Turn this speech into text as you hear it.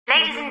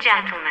Ladies and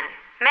gentlemen,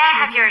 may I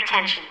have your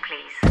attention,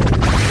 please?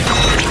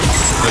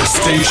 The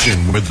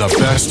station with the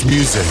best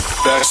music.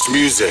 Best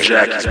music.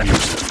 Jackie's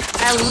music.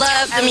 I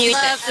love the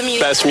music.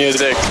 Best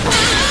music.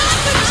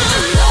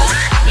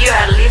 You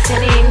are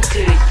listening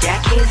to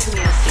Jackie's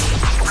Music.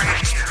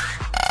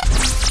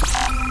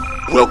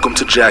 Welcome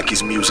to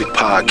Jackie's Music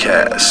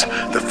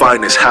Podcast, the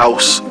finest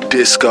house,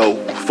 disco,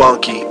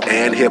 funky,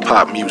 and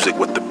hip-hop music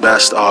with the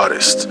best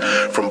artists.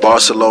 From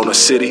Barcelona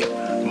City,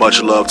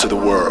 much love to the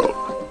world.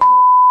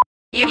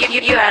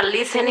 You are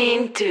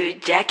listening to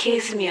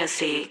Jackie's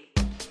Music.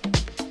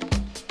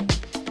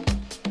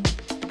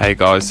 Hey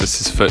guys, this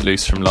is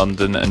Footloose from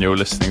London and you're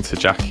listening to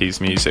Jackie's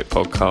Music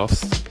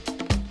Podcast.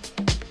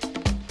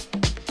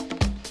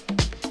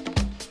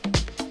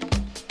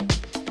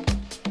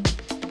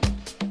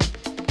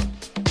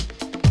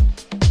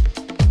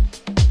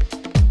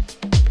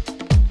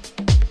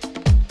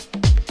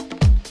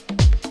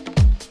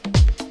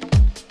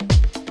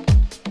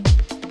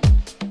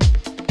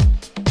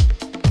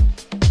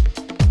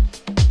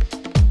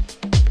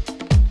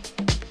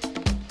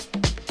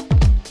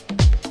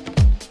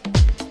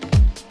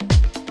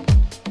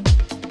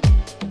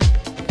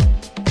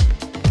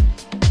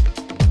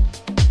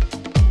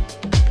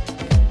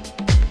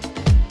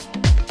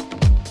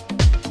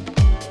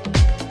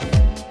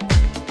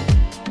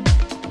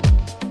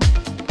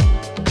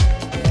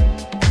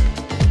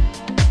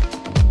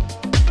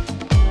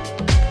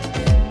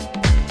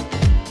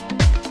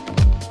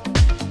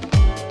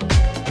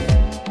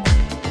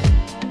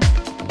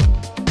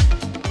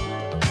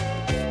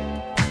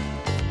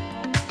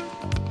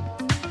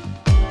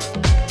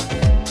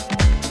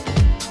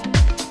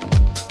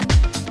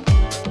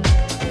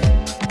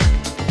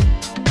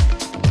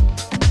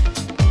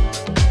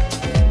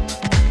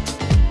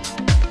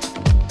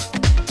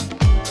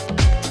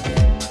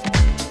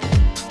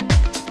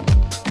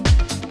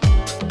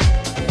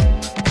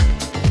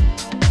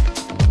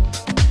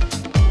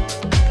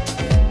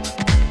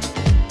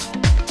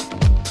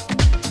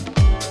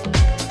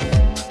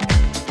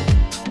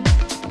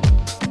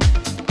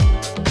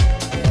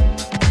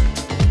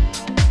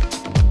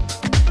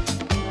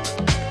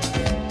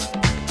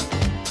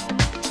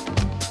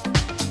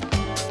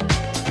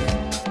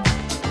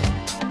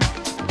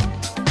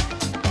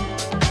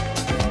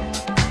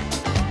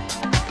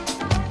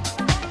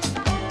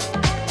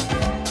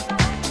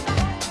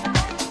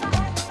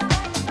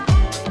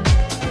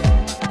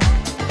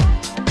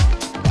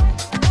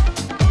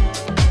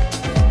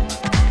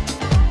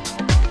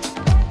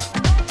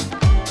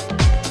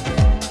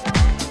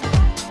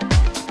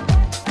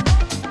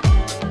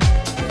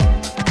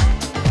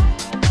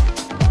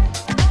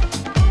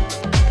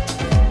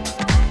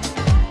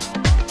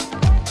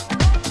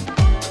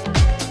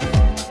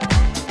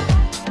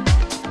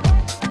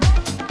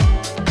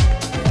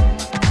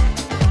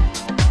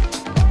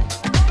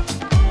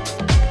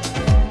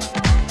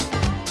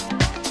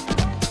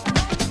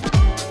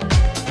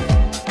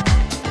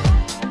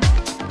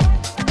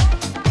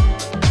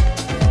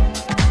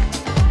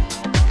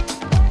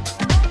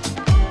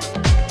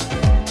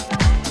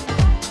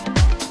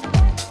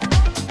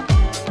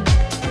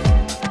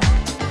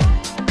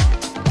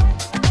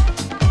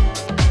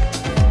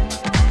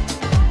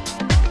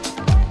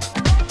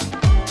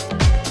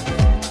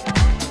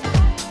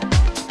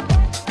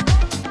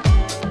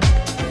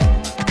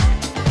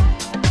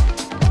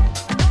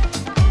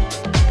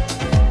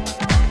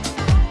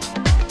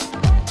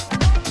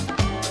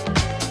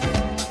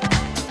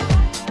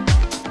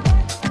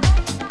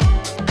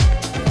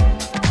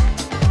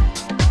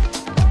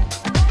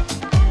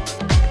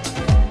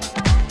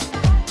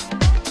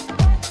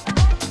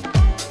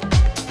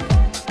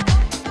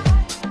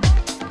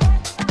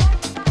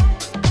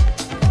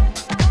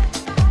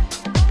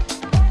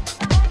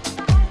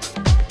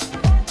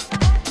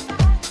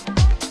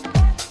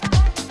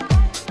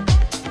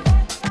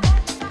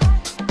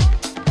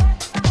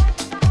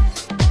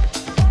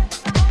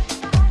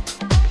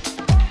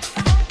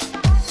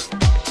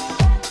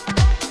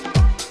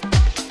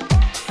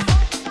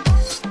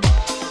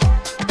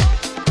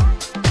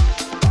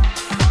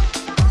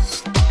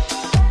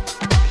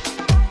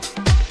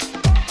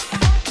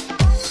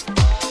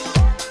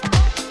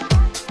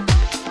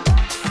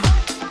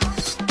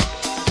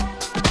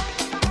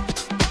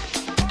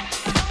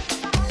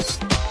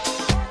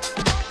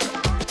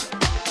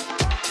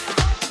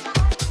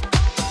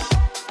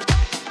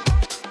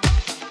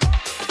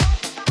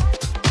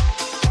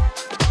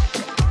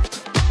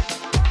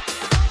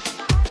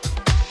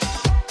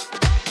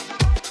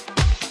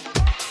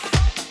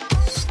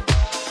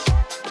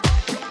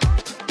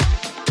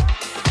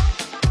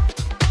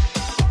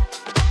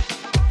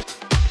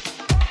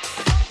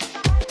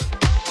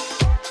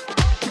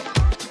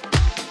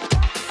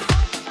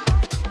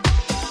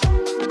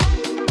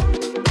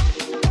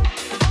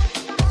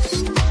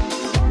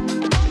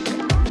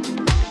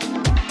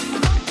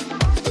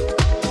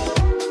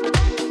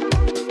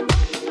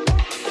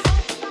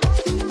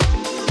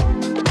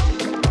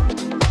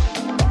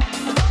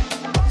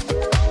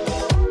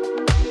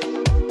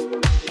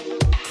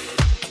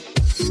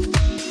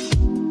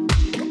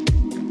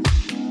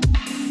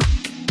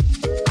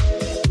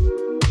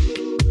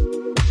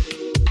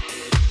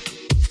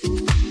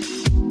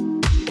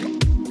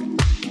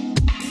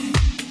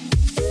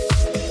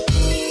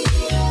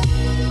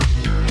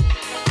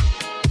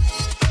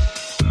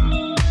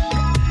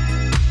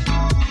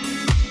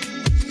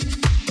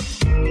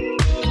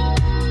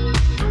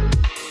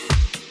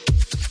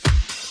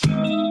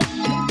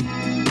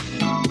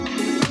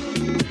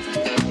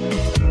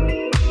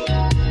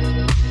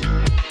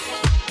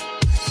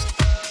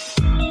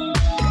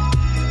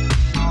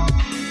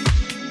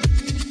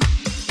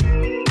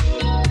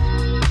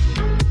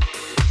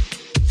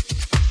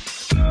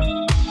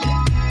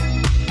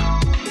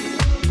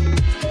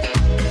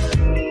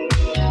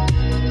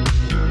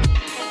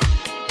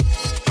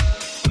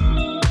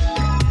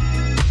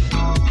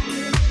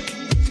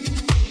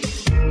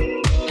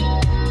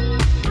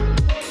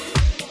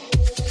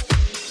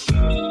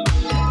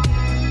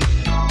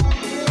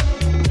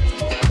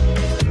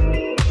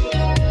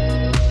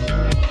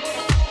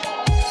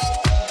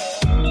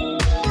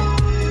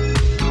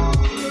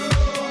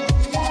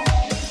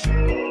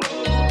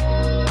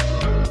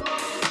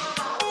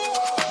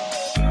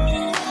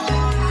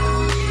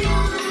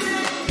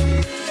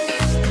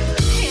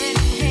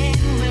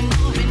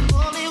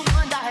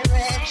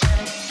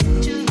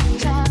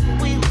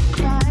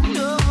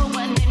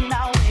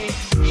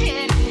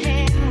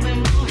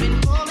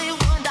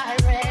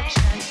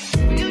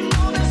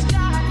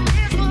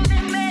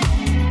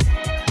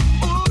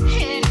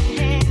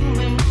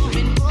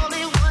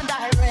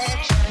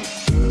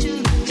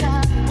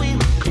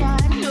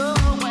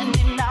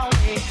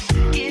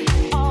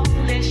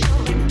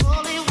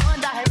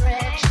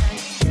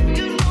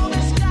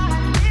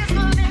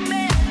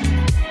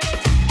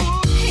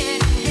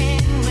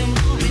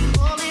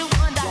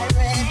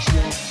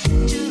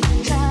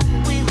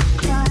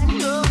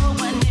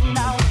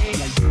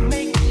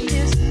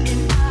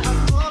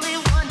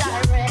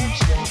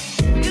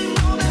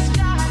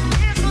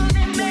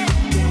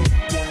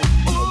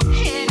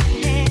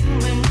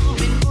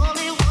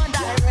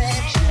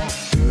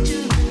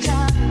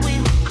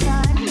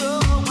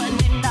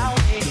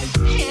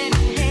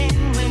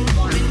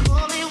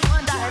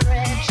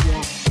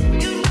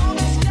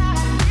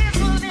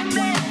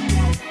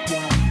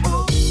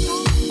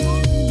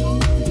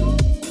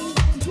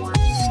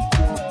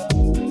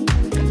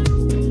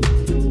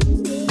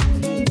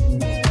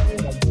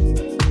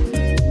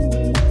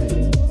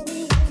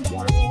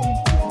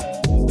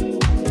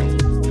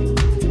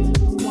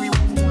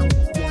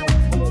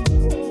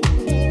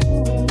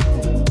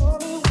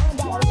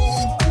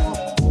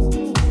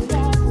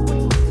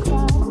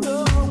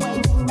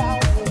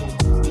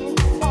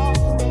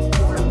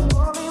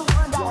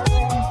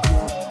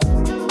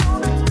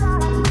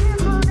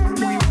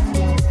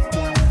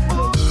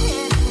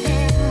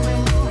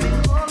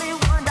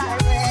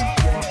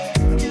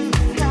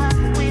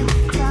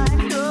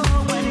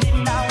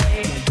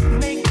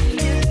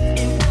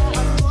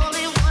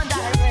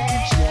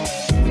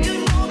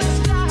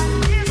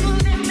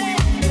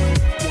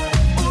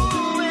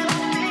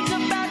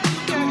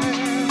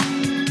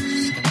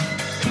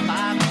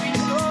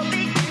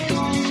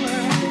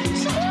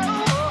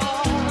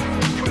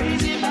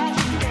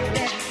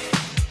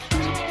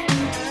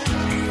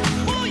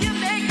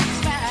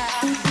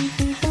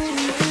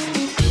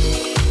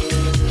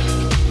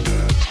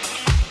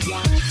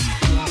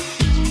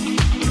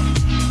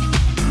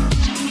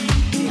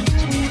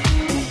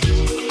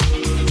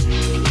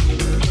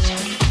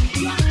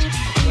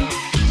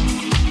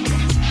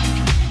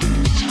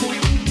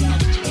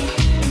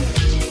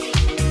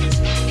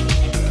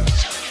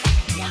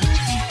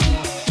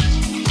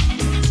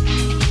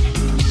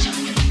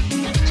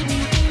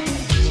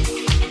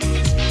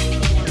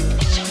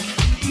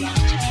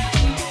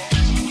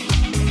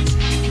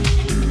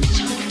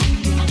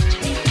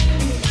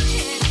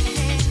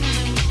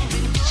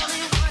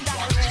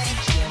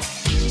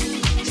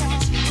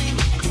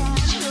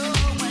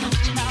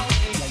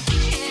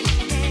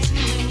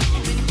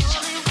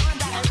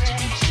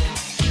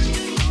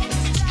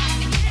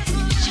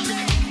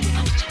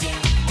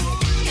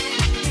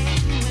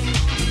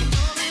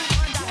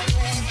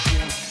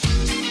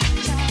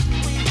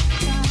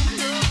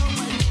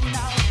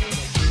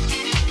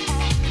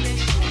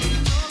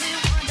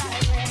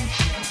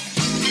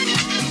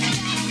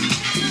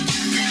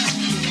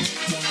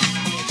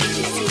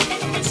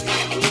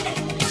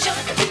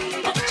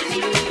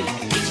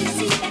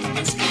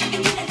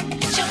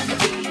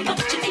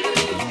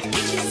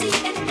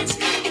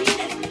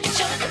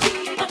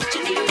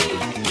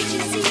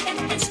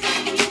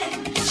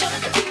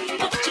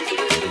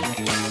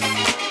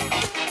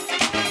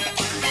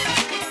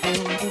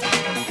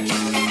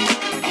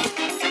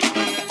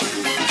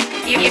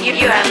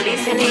 You are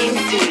listening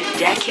to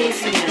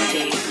Jackie's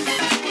Music.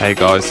 Hey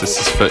guys,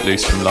 this is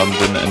Footloose from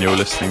London and you're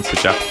listening to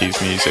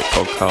Jackie's Music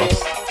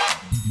Podcast.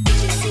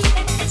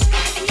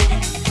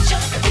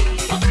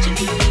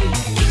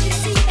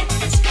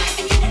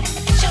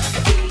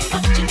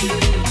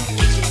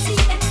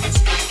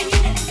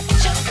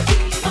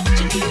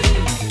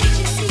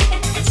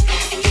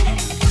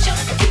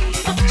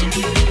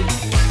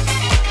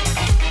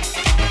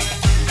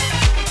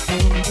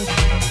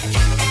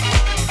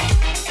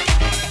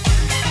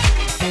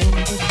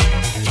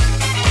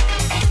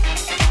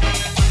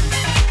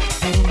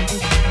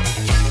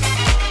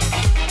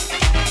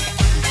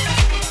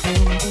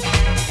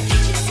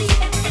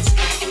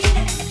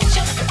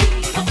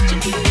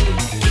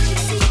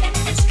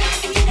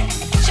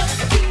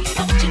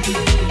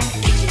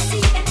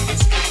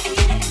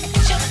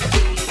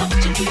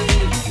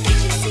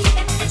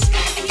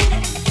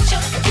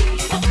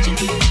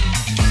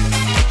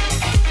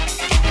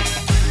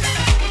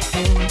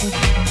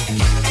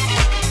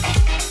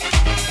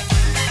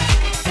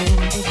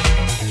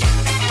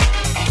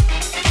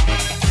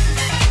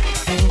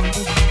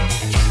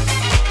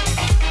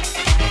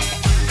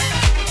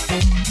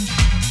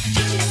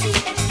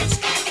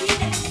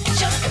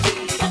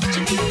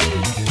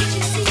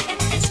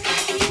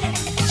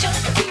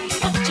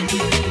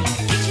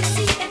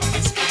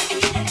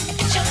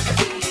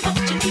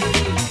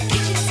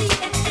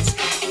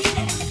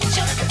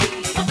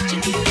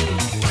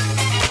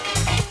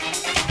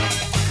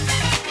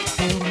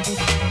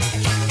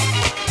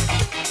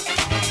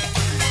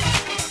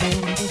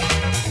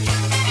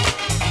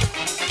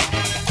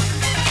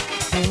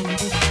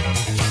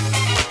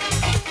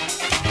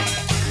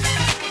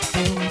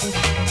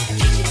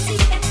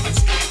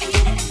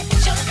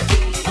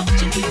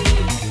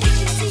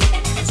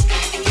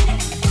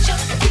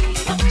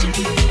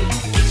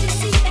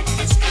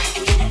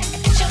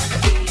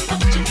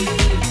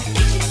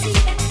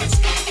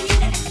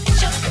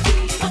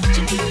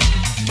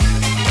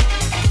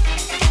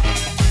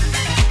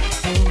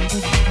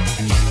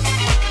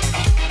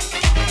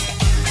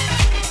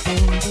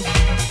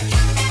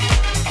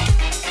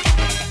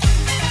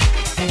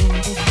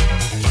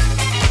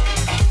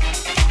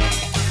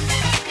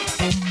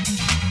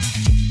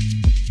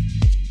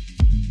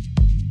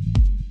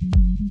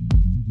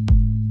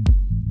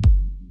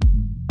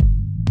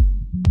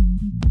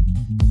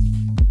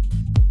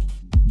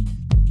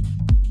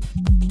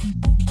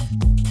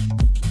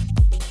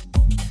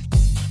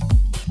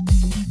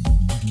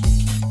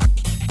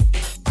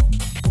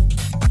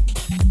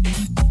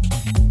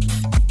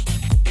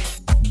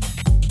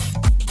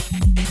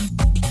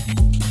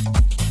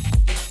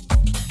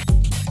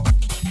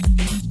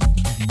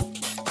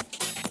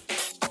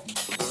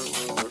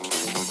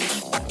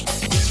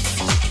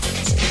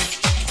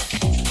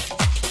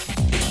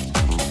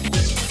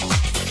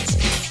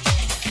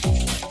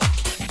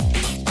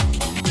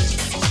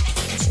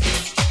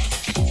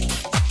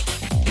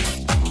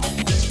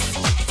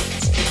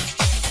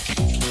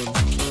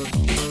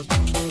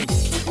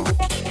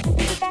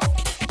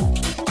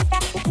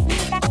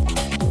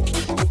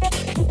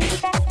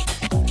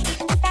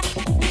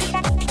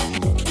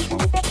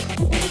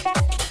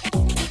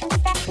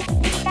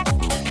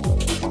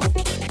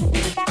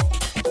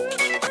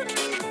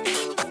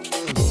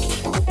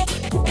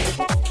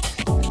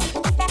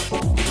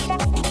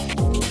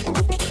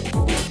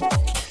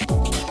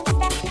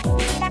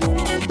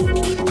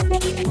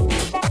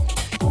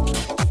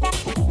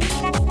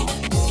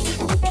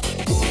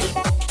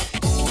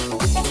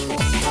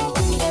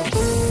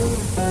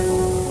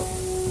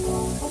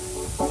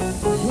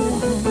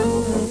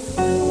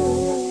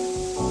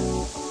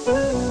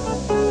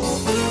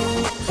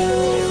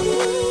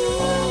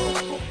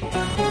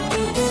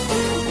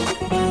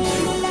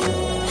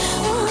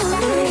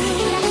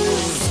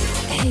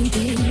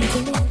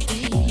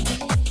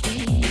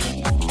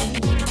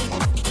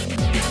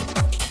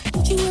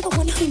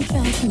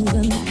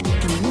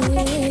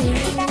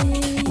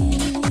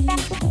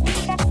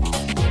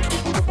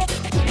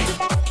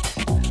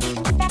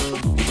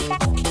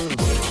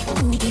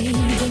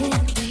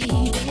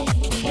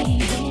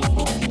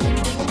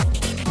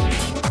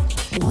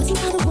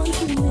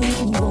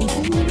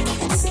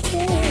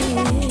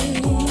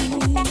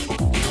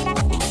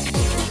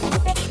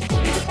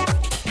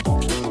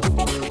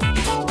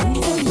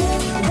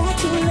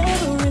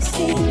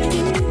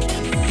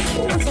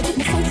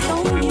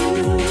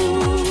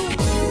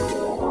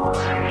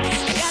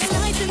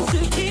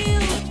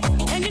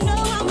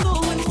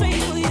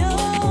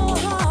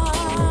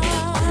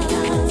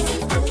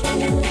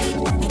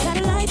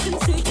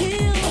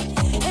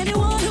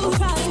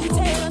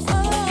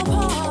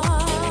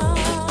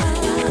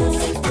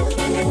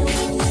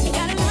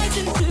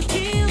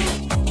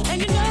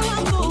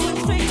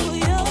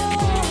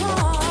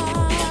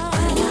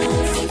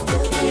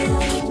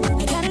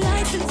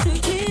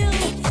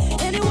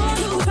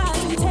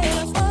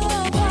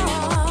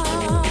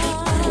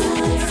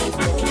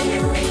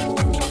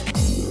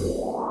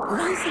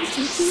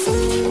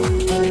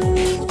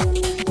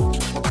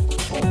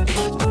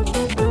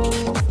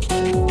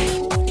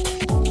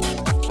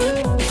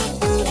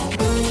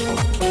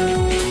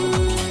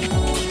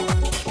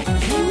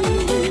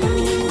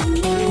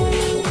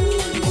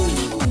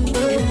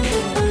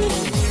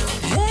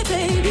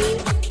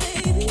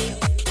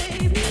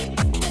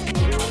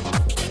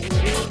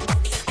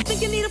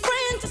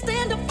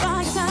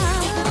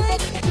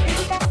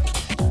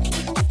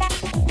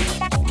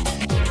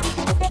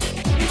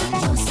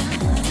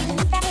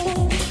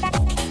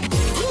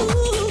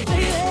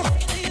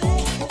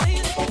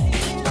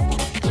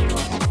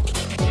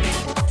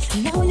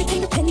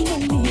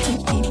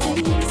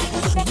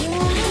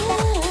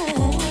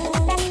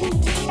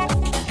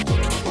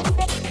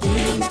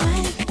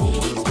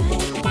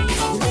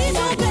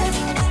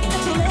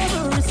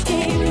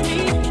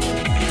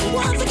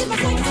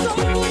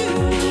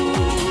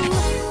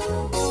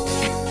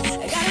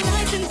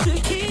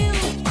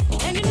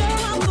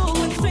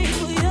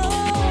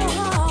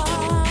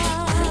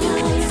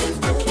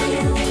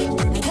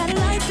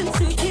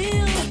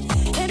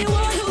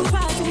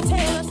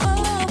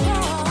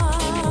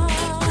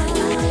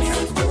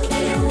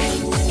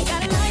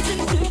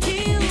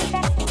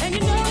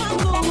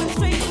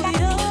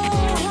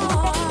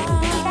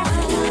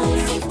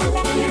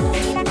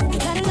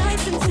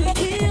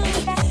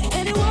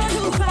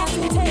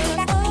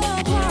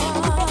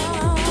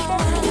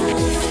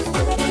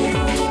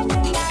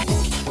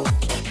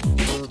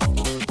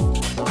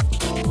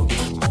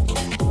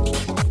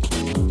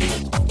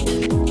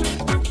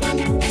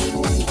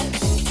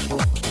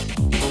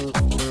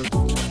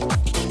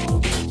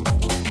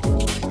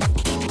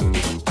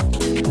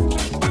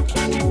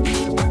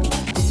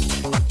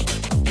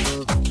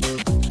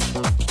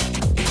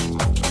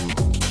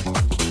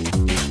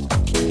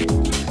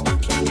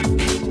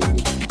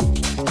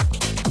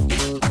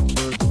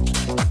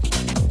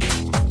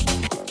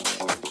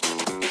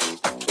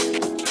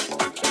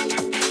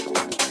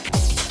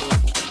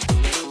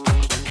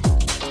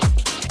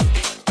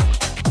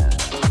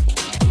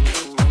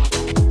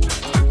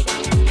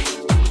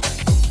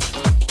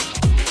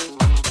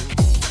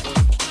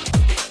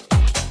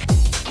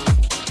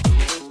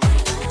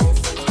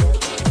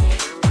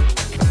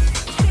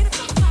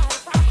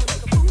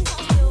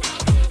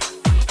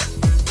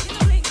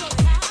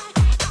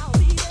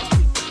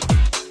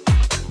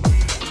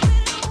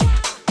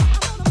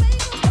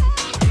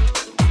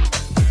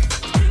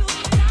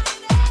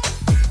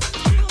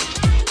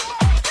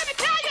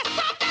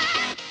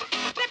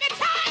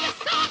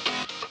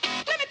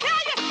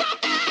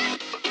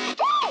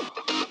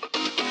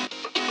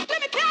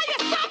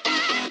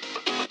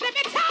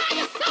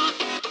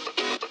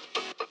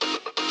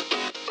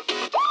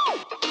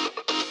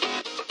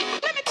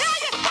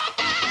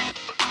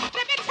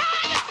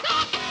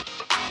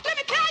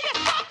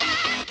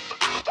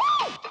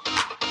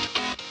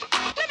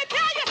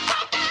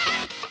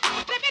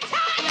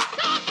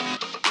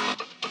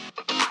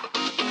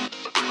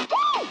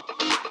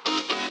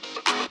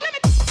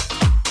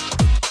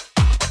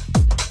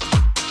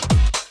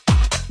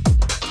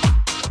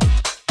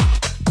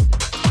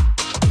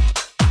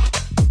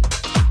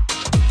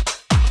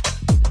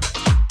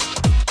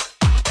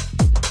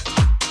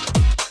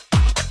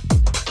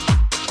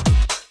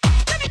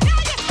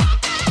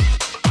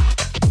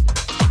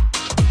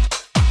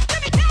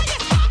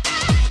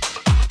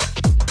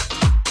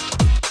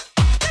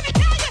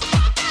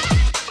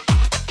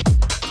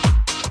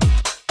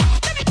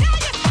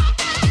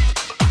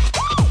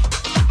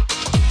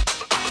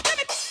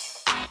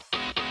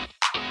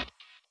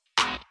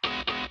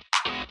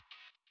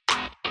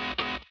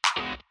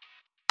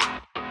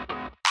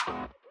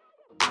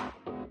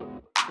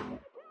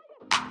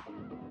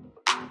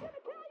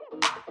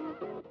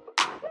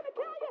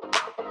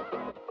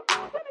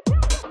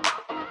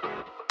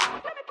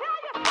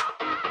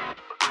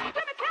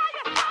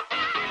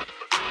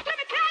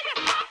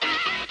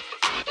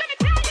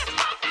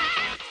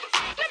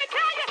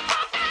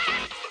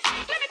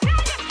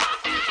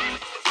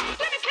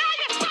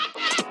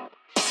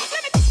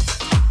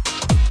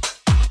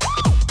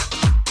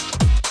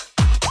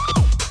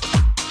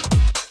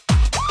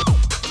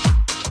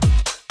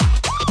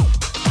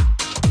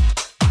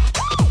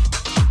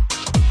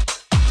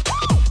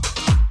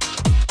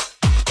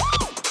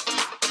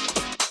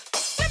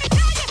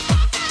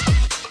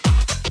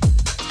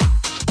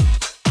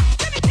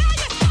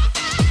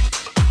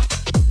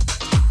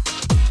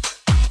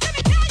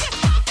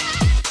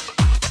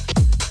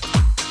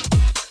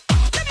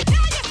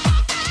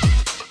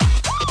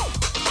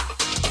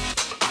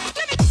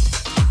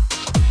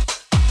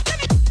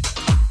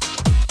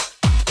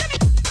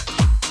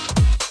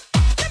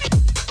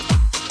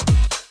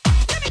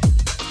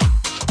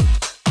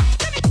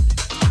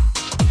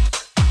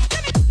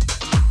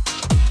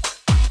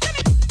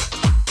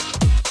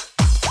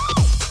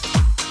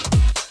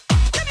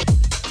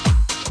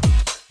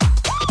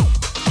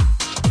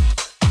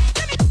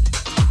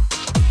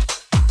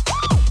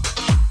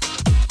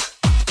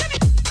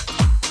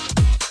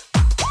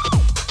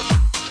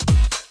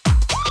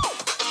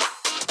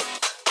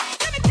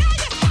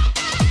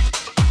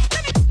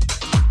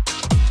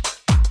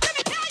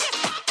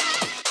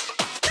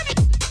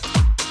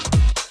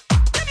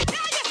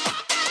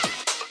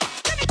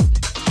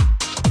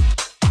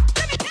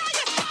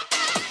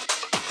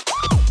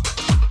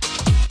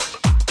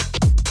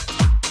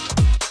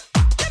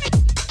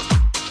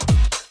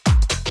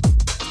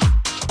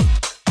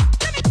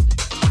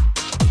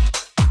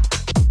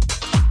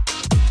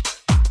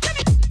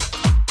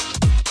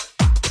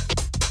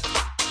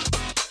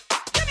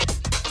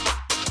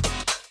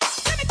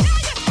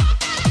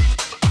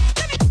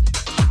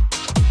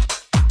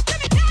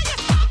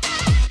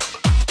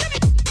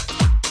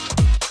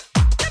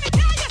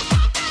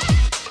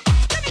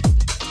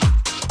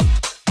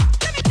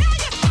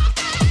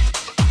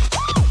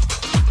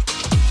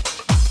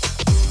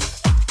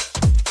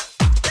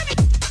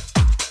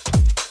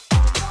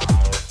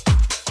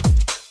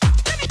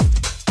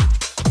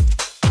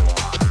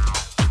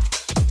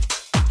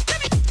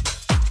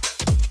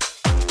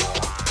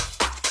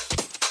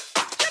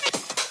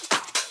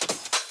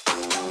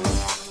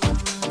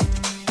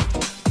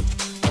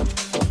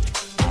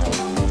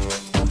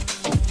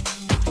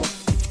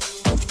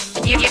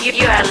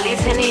 You are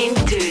listening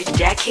to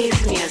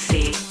Jackie's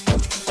Music.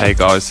 Hey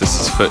guys,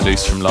 this is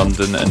Footloose from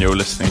London and you're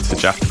listening to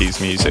Jackie's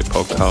Music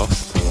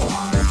Podcast.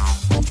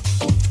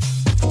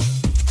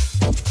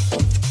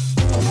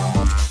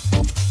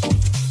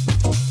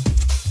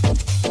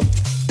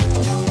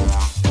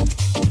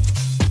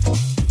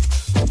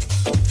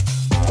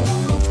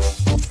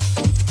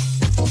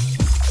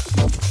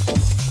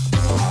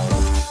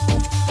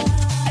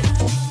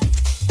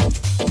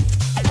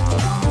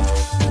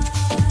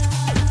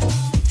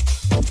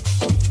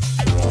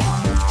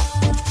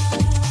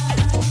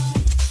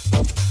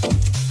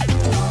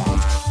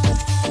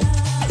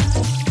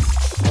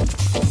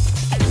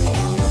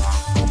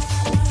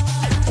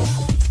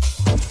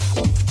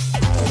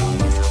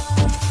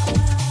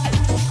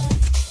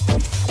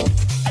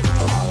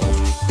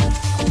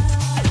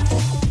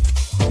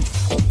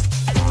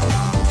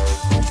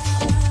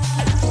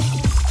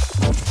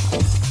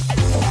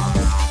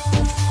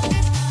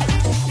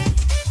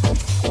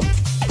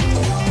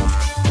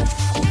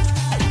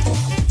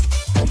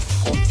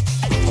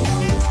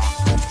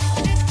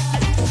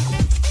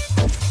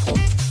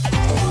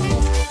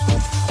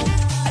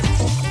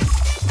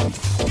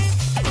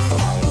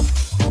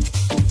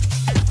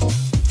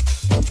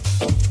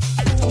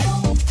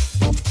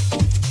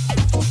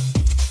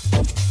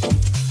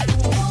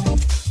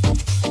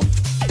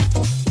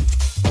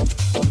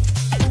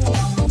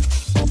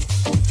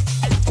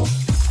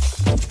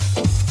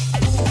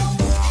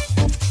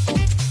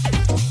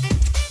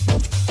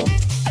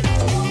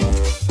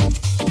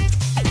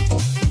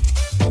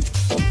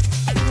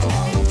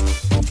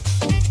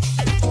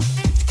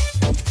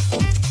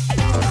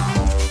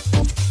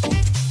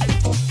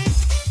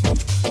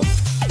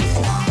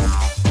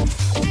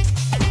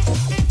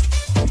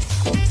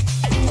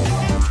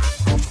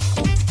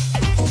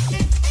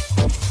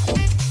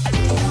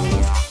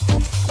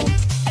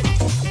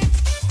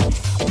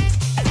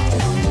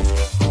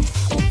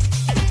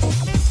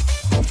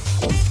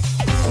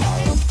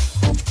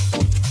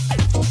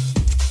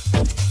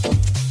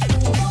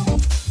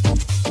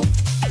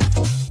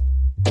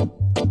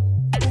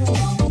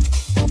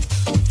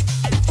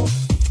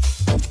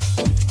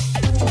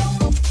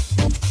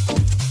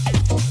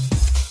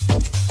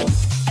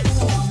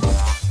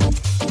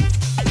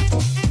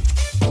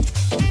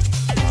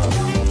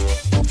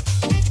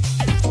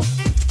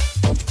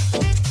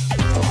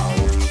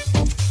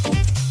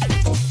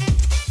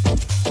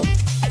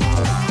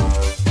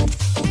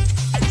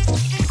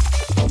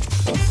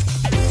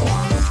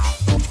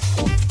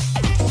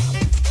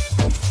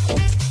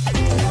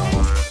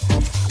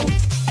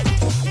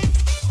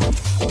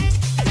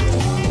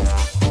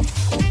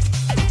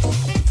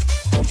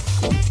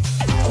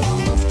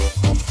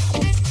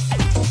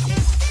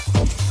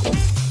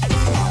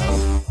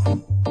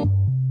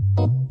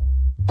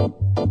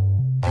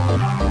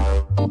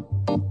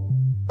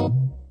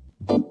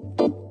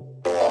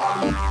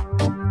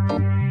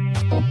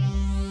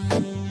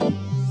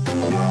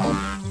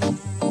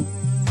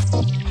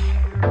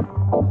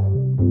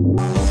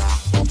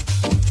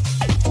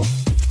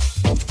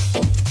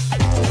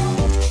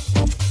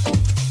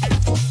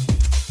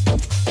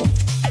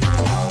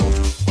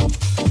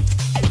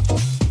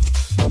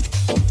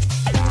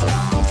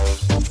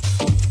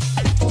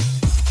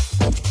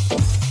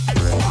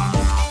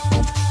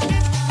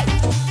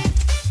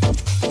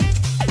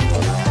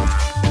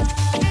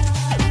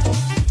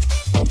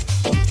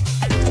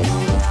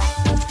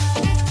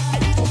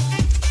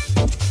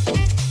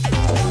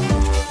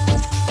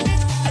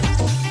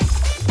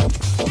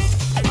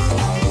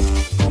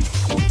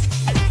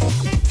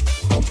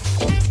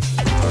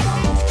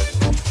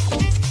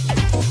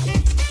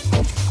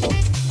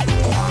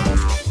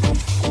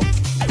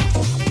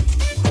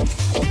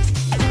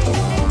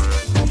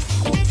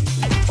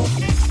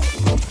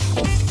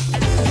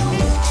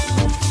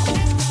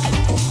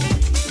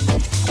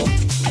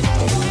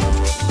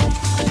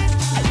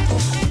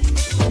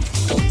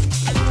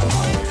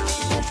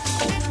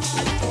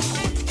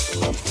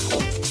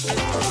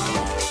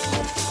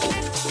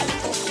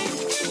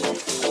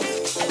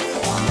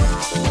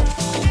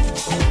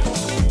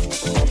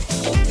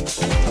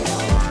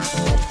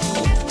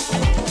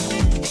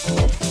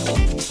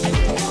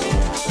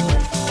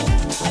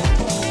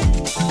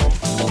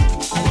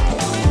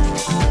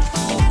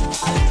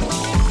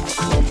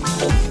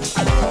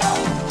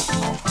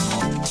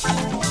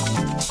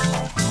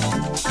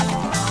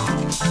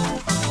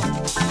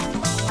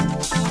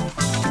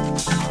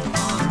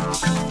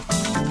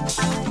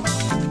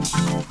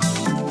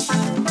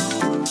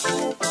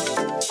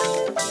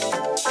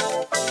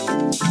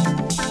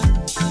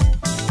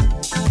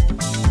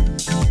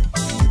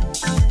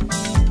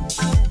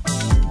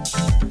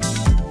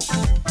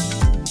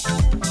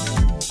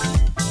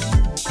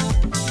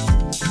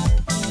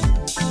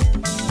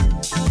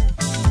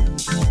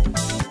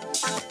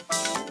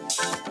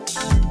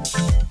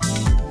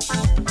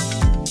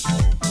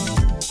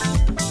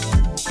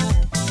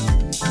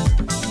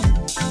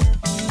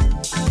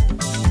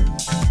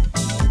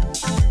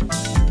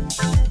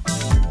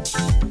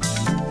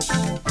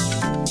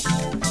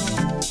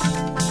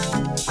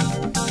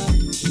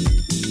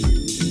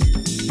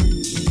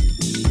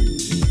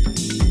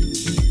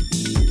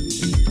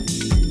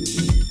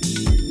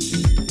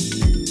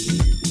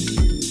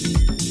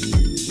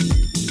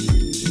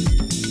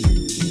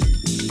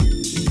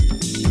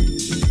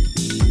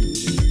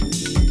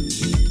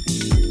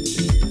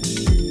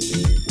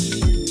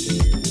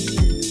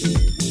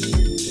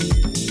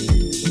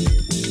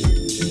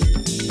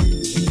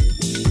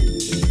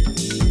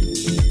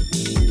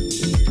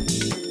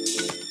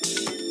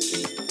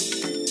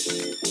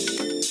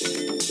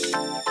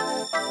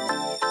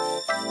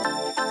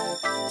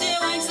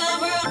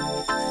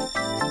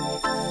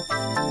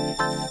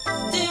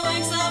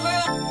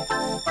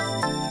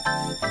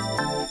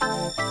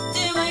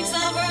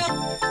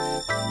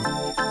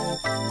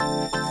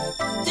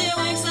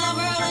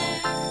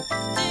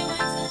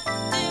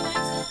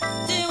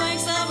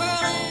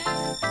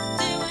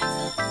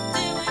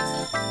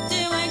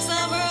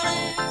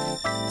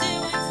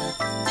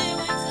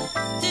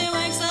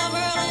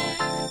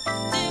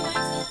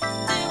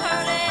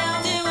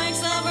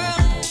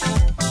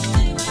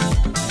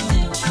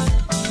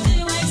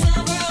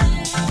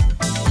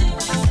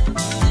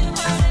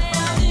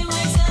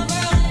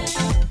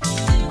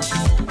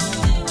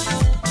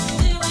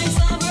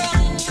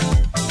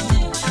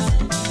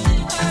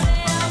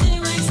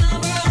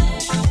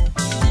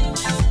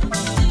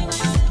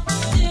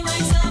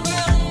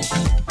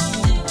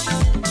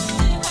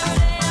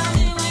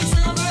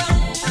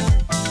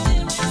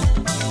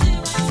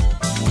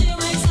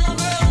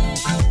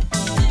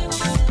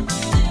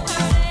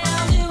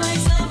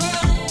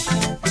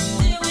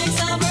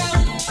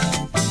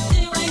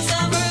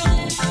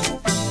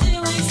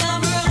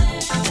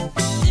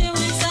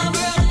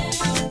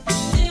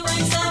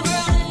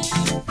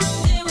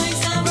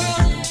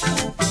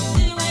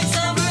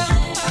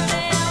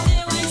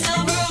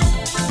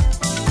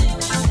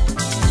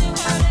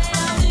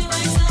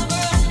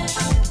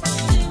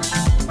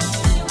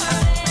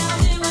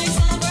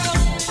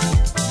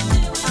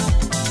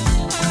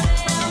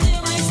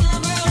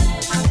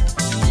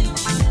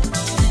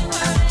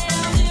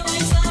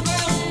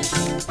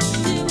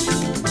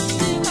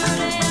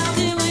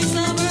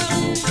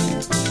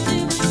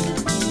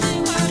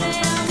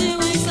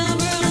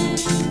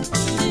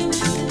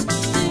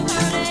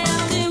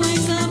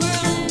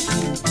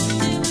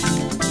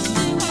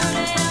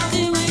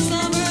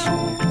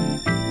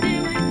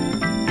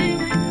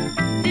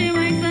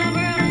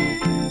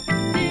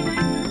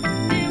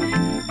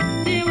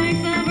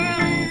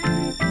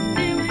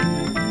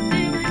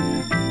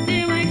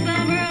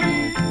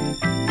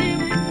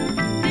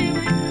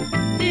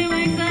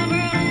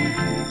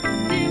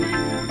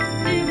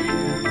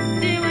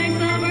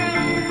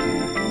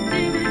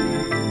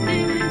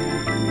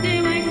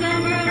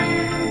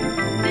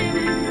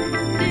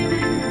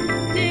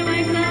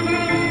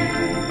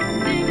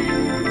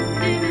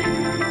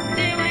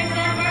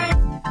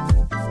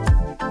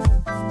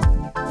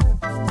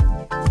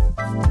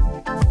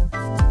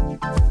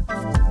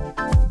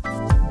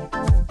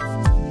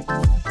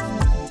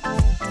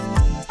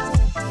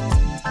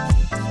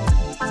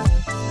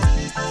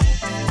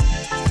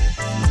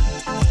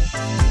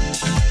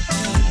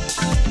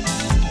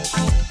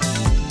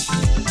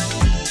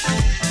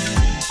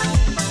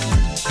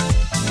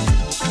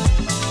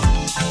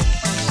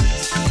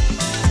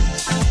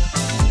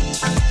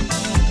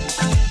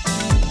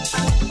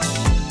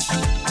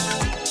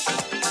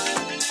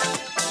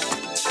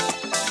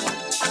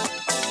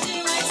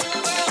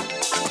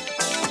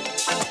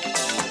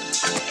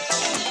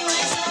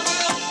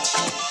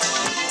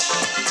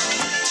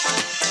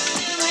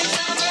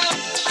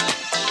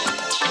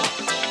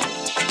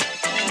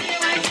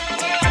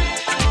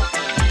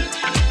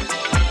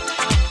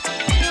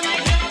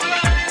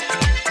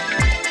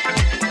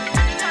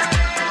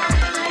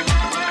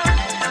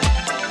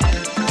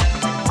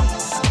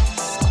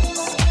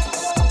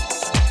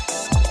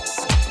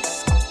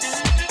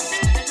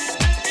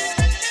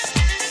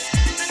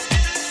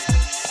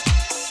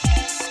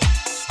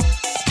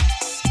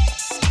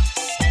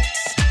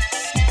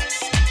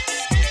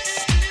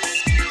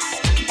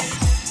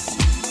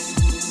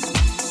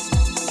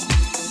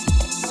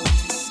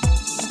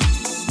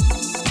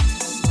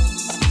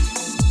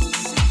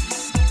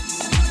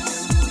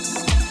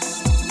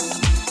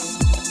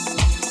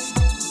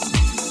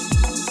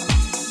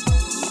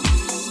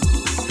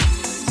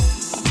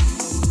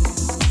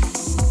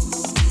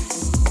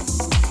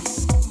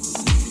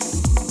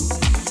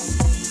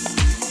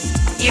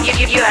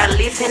 You are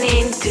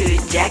listening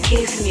to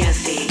Jackie's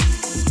Music.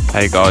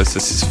 Hey guys,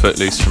 this is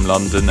Footloose from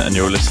London and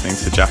you're listening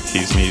to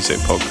Jackie's Music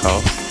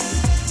Podcast.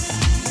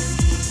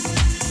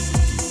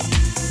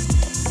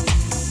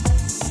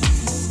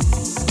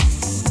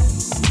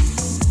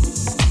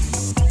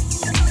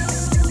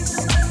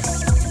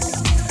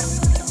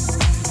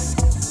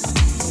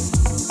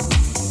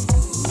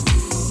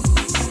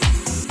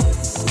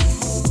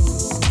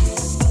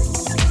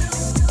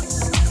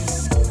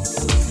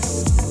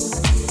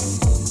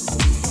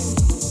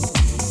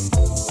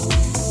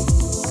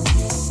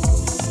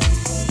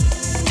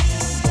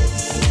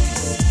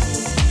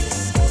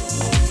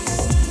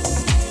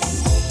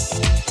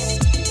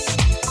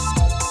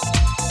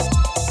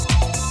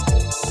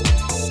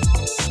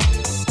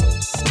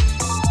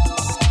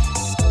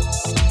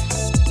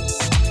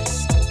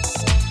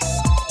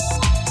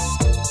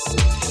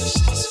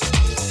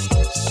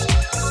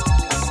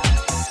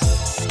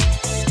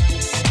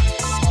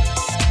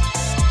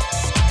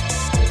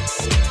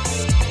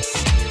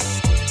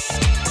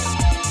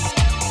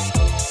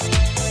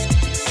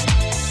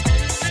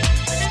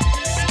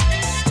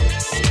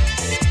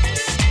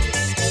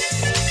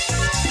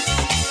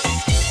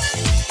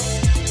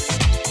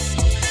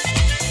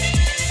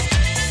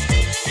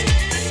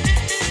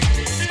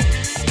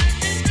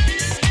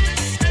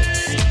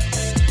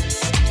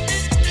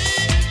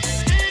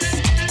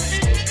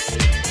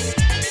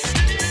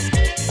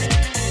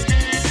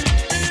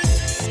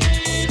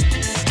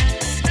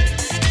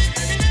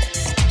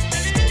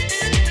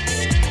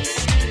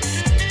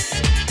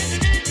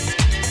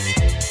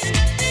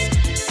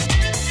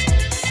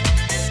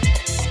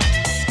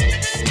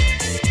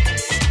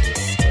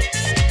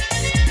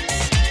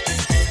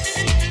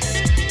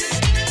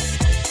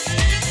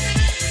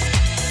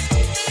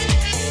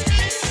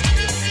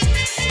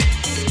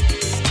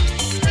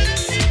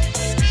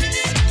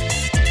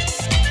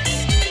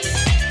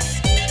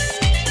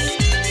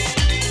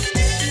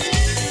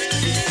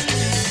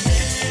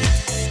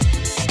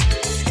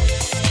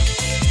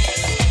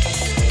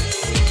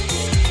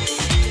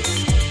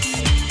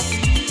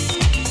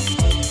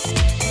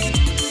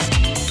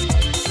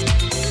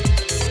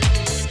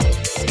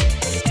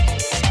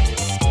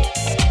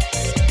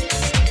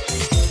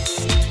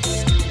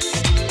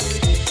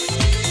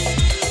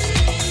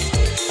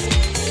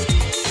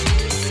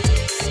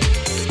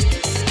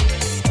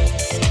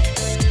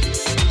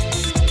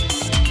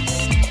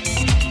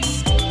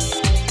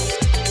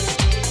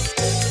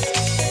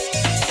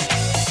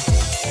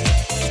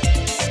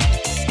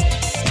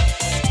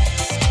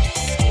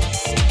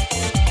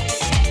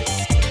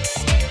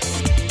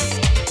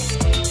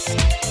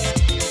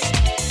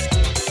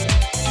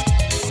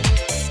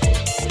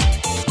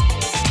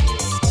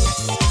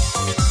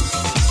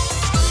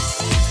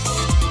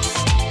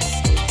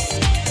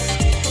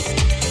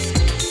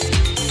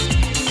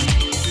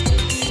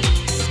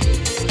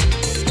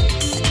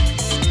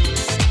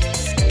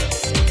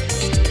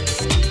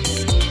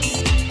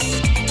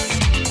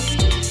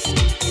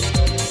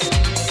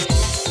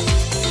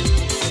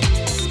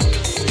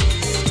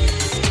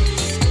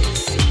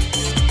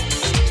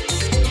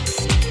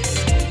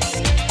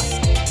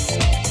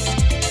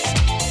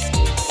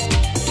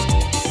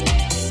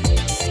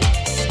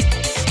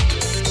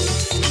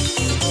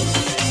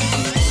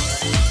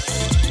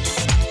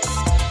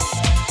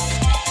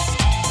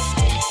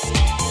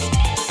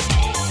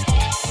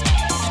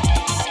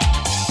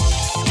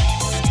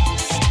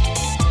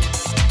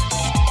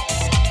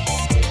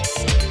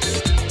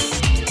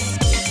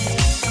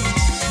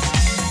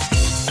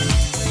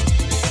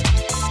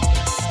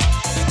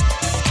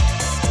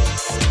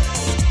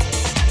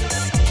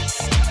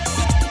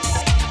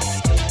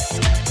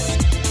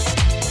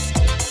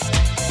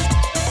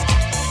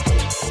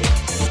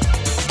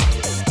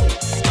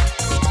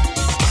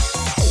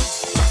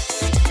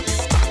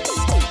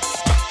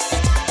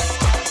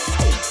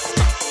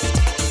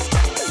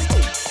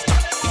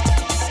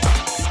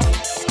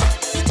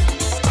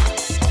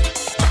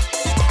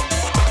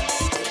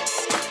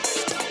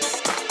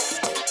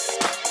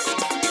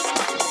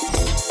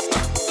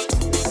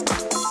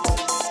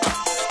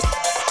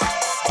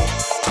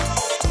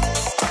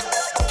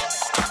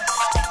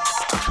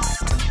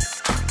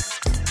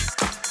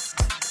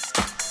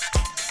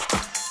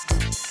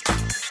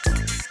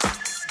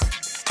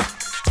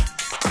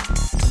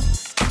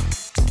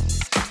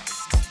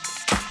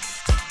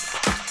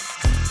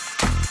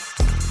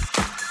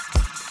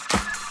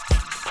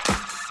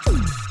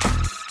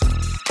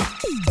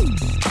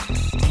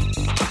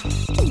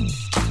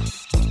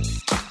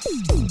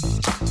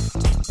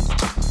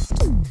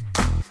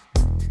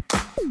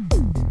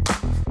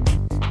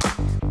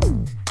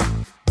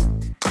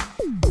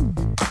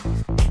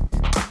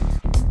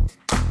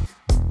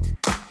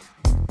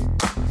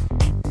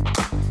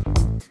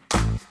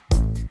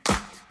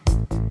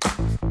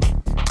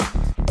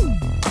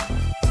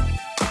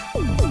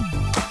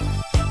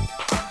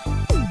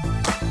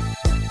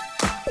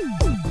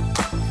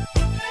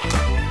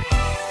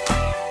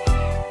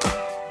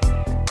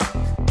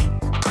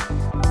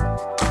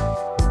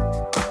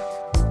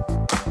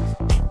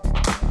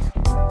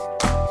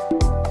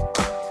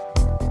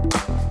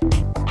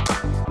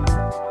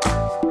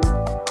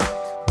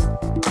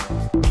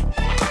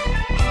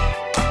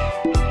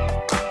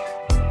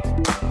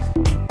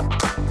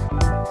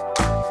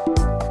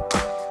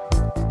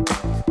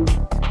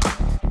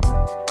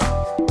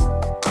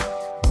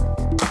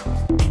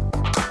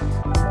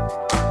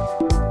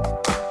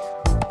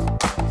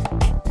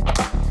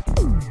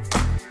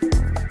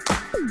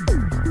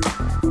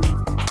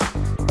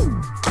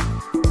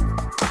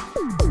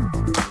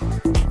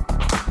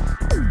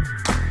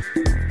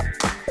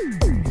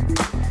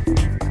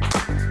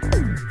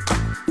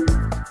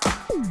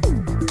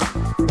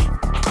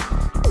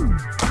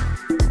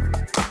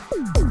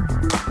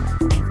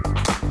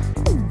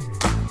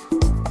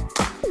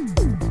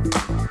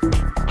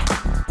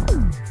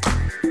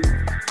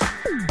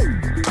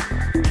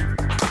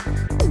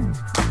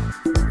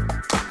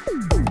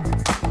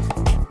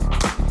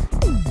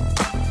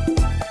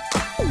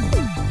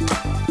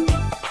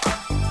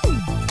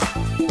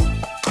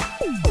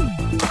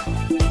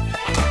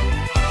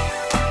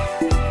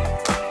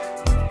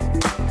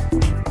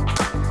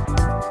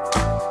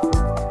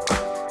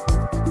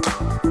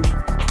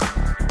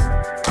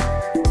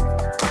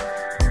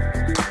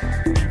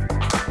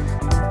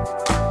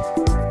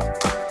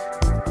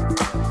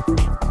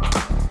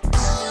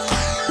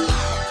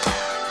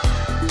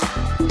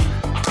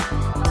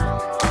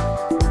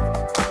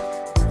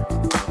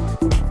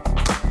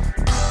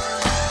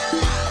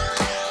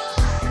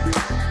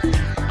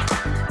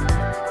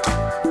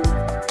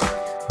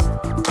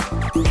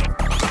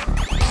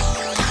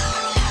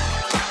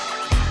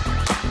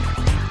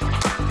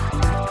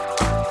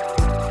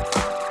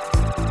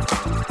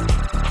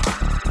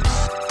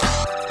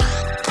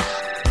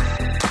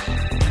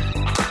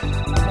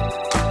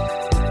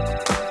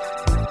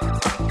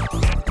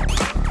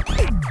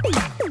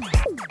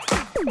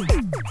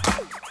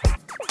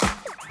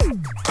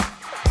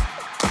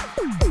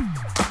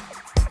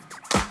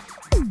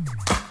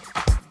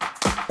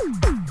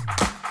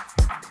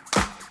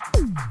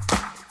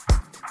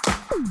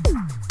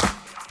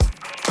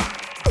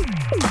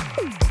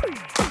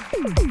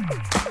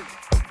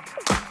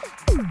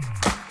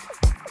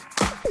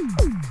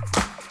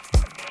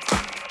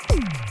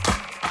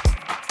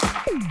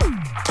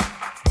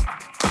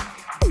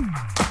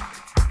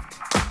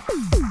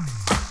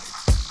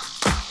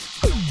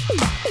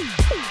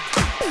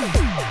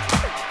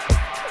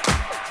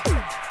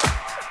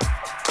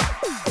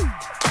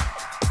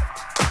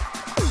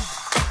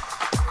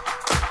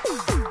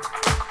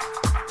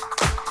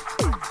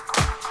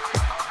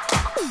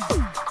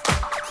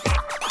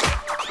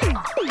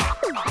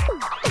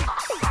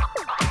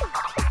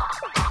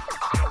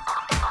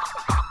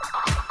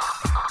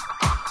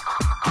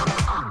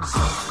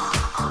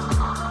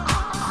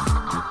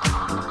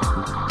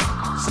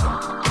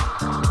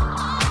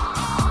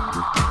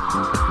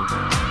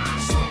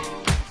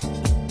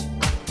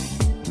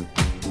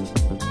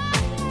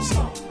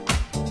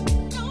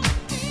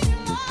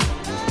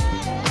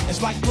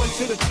 It's like 1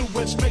 to the 2,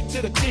 went straight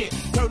to the 10.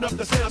 Turn up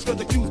the sounds, cause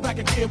the cue's back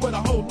again with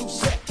a whole new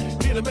set.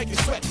 Here to make you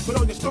sweat, put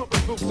on your stomping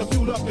boots and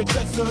fuel up your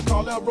chest, son.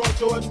 Call out Roy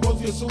George,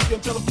 Rosie and Susie,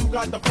 and tell them you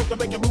got the funk to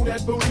make you move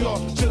that booty, or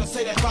should I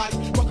say that body?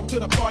 Welcome to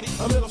the party,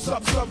 a little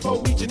something for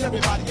each and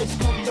everybody. It's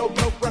Studio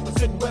Dope,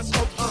 representing West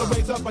Coast. So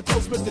raise up a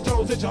toast, Mr.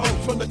 Jones, it's your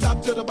host. From the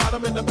top to the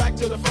bottom and the back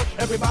to the front.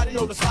 Everybody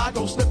on the side,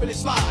 go slip and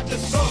slide.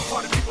 Just so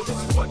party people,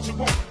 this is what you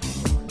want.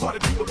 Party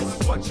people, this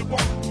is what you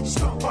want.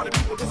 Some party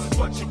people, this is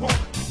what you want.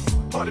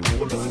 Party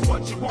people, this is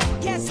what you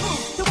want. Guess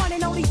who? The one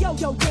and only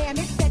Yo-Yo, damn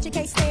it. Bet you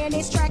can't stand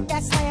this track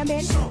that's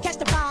slamming. Catch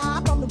the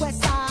vibe from the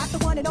west side. The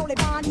one and only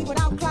Bonnie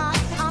without Clyde.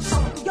 I'm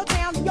talking to your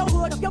town and your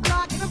hood, of your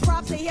block. Giving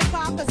props to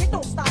hip-hop, cause it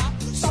don't stop.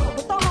 Starting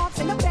with the humps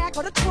in the back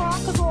of the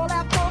trunk. Cause all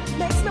that funk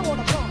makes me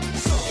wanna bump.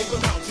 In the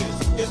mountains,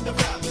 in the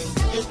valleys,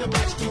 in the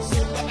back streets,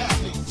 in the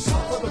alleys.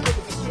 For the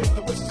rivers and streams,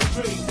 the wishes and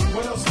dreams.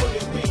 What else would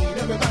it be?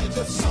 Everybody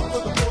just sing for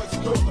the boys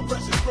and girls, the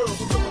precious girls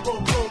who took the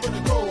road, road in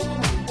the gold.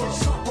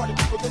 World. Party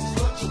people, this is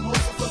what you want.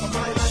 So for the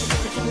mind, I ain't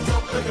gonna keep it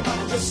up.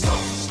 Everybody just stop.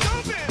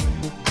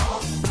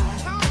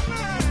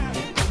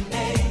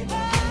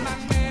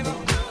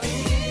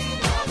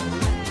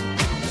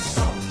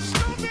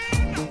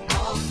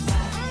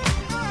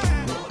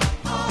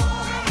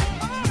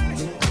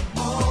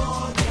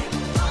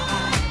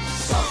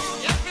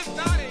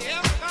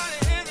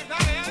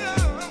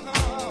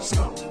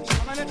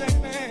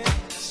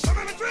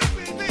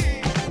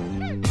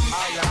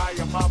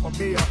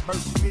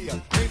 Mercy Mia,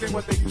 things ain't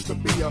what they used to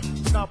be.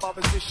 Stomp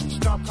opposition,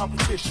 stomp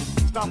competition.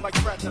 Stomp like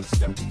rap, not a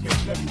step to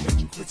pitch. Let me hit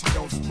you, Quincy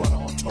Jones, butter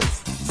on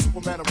toast.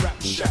 Superman of rap,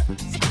 Shaq.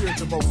 Superior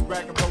to most,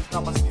 brag and boast.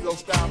 Now my stilo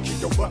style,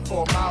 kick your butt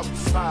for a mile and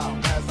smile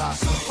as I.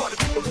 Party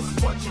people, this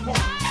is what you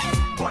want.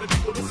 Party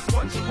people, this is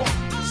what you want.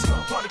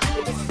 Party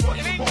people, this is what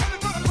you want.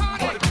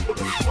 Party people,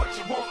 this is what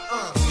you want.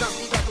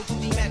 Stumpy got the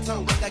booty metal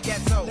with the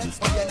ghetto.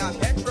 Oh, you're not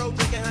petro,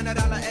 drinking $100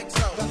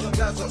 XO.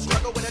 Guzzle,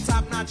 struggle with a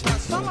top-notch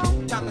hustle.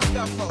 Time to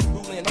scuffle,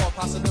 ruling all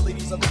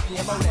possibilities of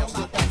lithium now.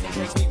 Still back in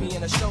case meet me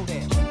in a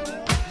showdown.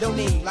 No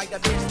need, like the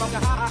bitch smoke a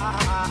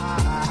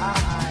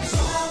high.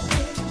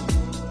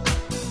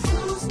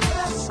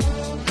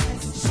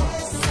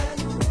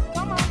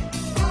 Come on.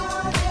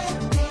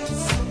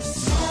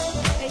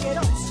 And you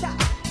don't stop.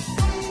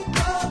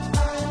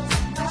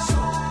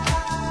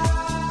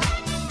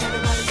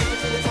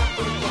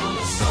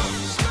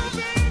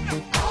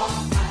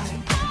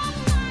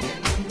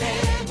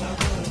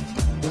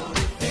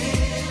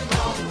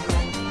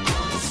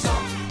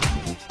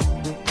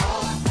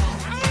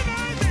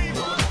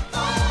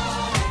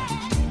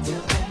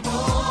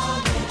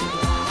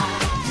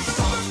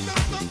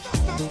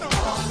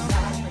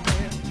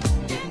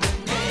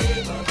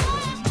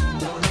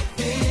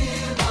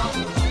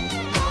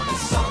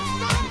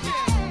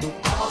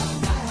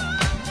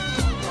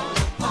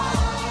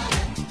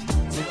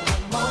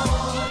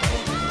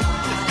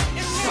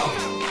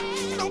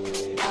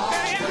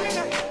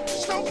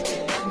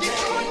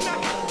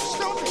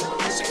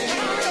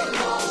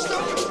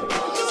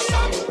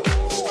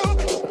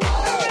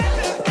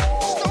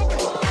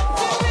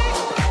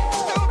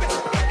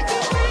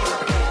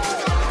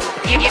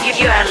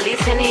 You are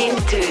listening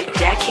to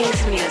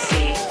Jackie's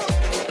Music.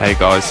 Hey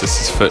guys,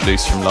 this is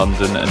Footloose from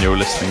London, and you're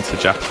listening to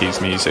Jackie's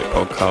Music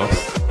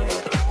Podcast.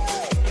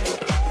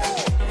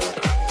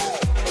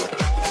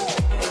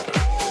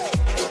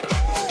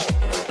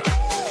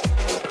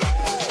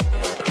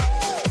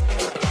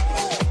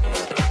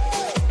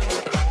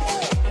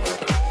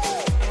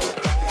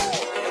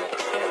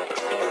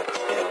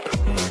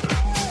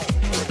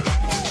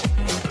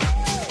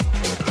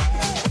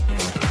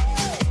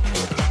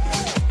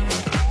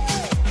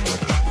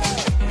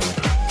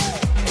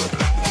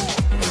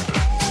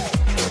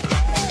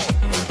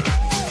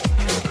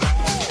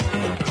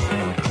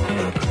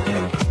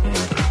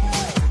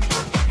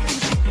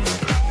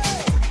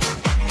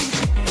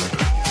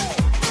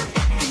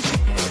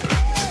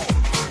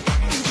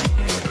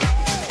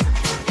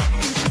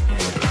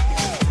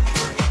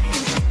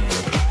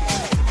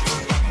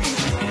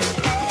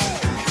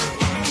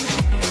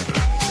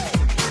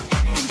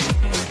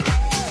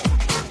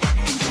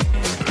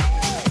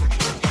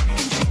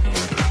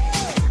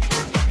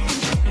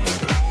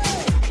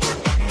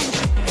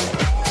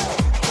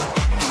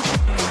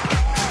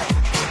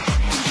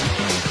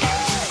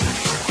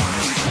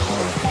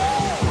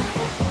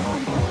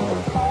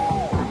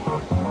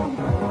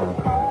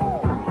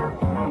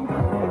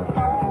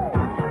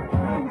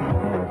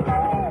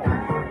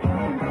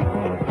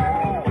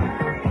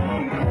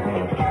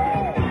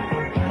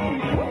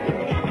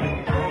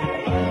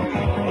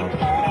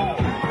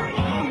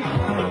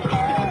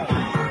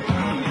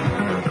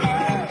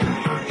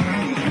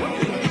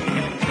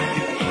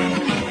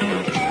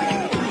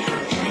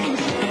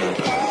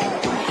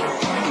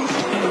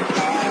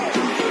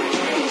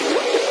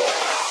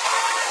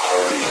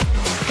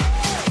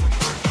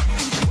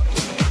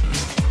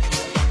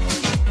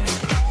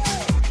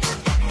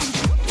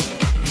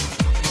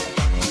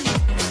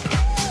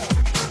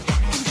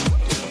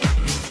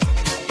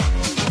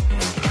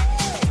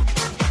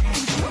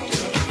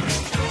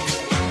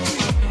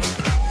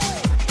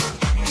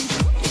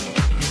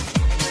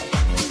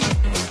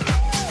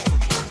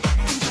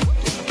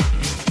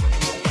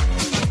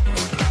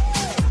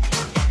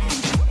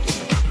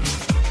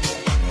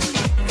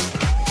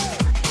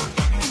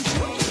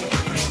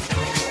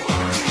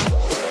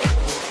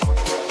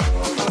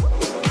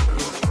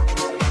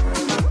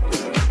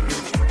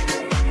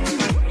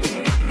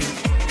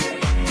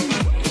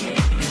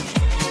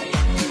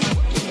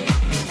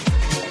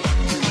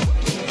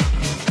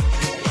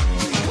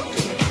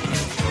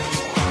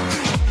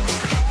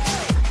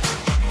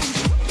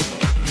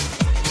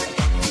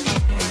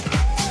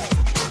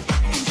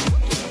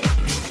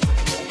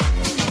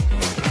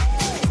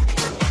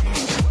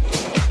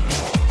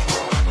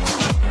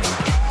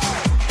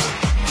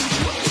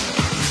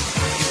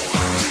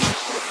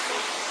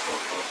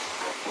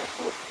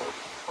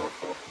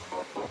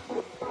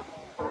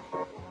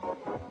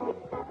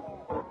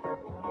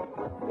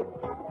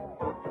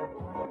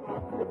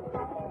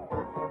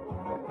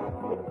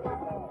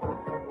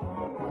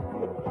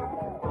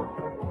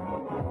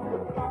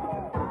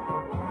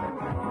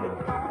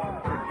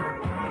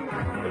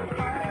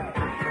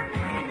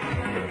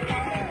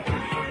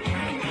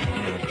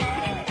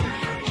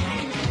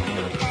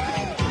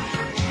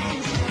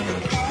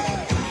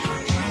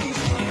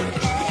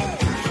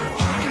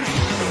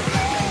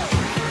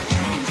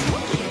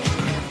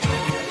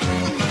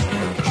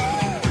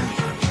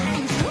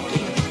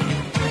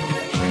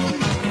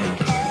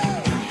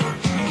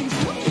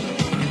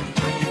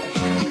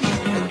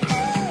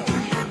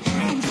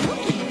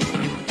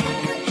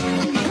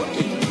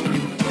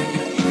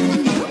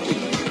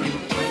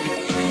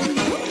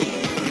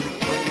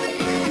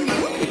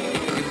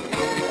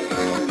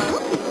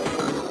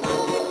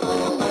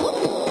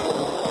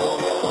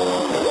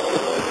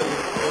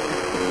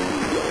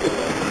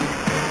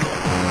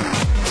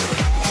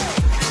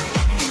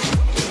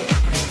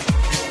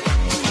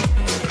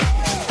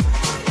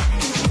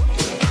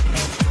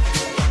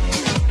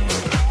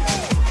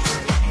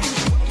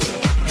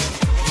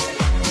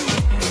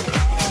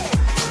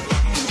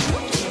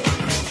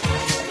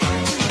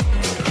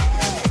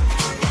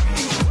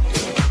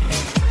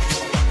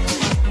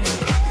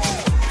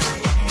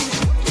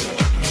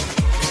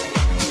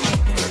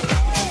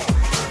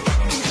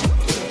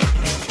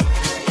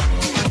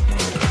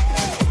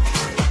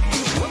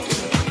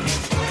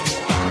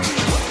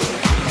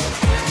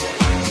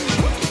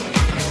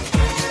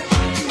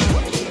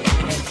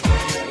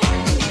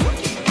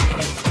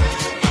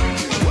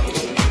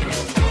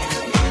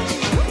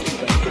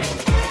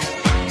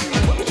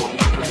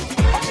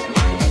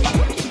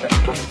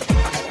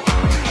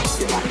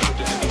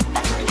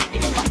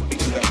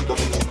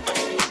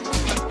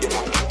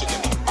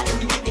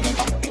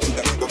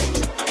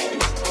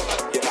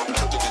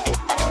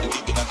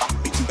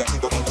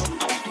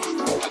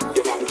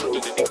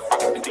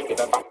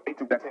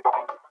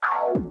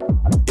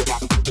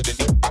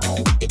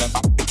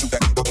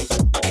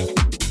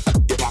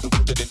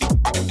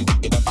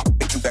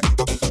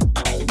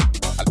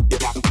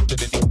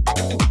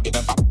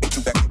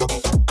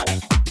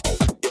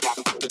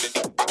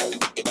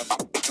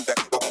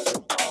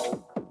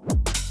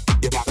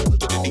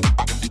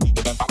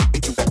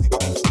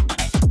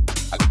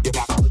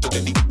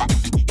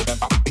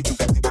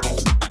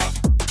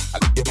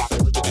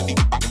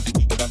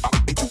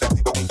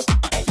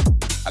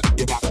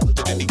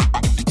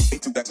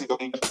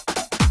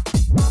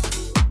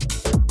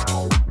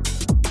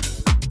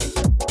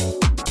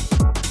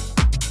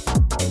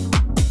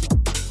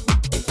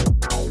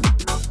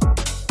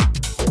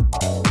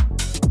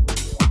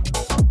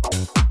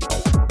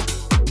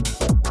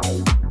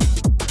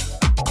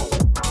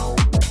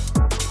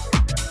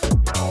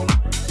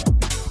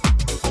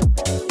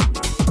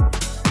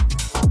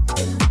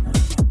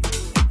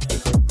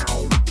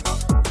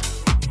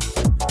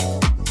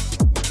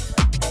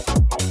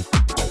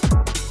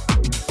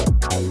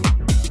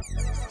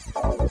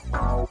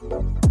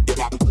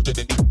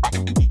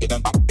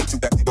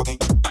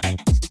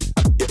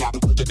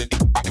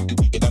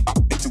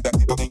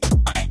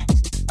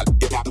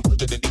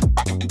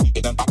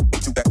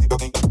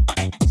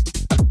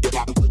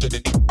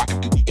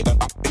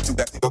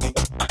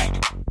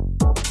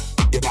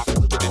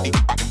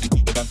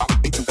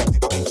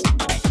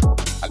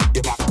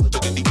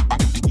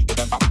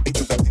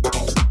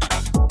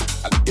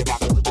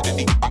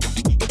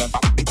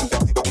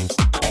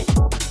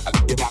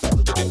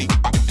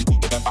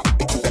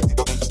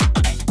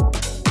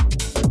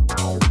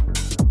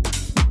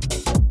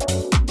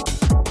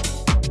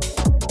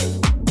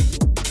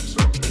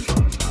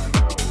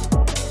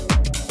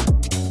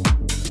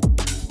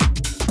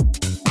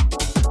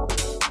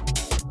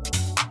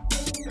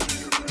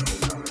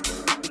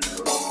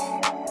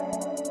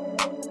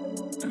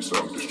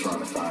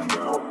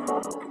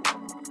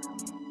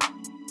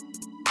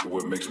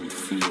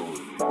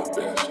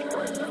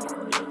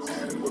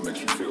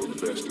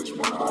 best is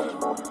when I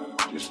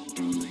just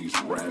do these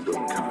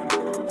random kind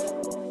of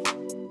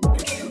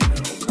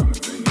instrumental kind of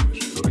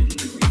things. So they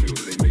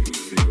make me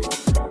feel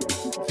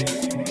the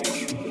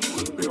emotional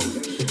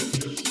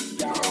rebellious.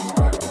 You know, I don't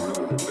have a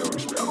real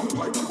rebellious. I don't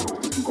like to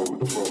go over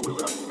the floor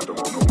because I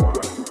don't know why.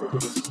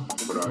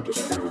 But I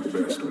just feel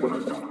best when I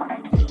don't.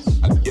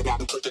 Get out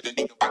and put it in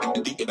the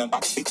deep in the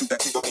box, into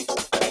that single thing.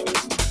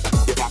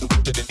 Get out and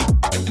put it in the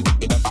box,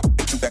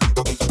 into that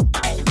single thing. Get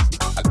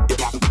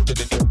out and put it in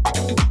the box,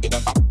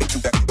 into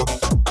that single thing.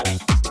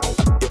 Get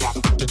out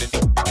and put it in the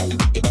box,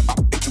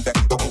 into that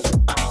single thing.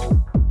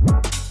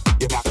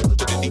 Get out and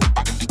put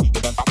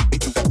it in the box,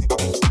 into that single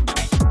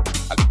thing. Get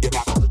out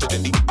and put it in the box,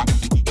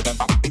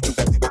 into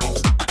that single thing.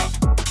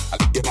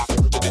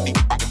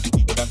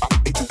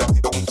 Get out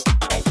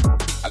and put it in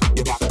the box, into that single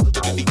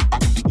thing. Get out and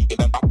put it in the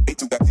box,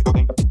 into that single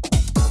thing.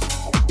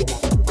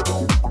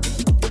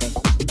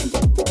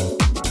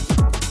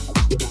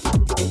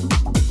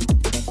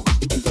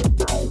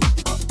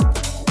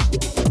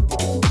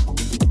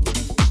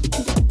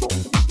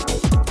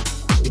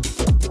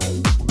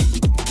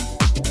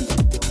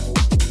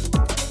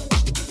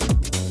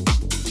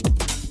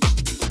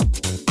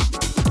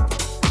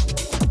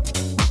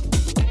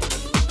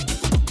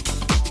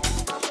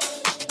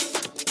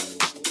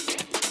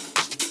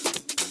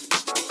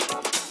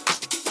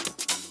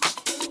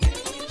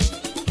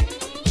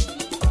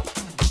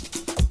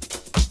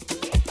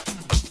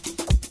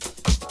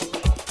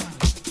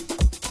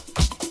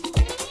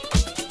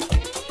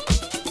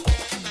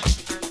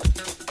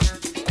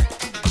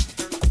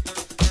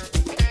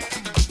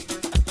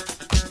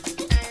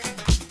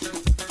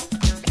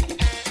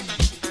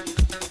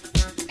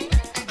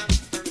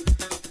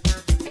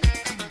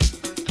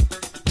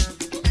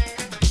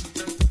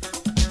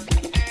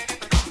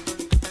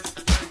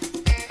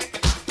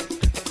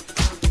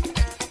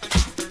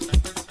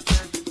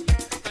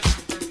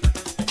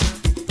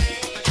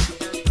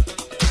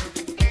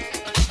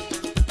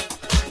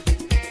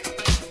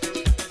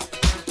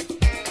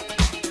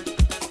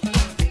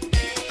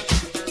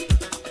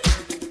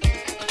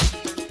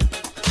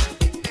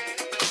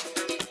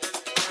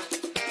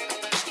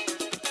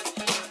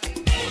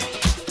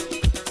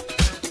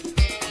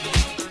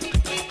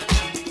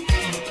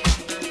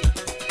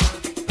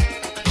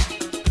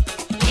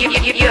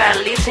 You are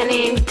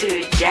listening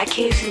to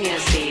Jackie's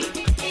Music.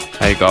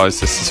 Hey guys,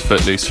 this is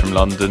Footloose from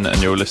London,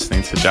 and you're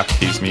listening to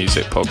Jackie's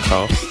Music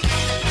Podcast.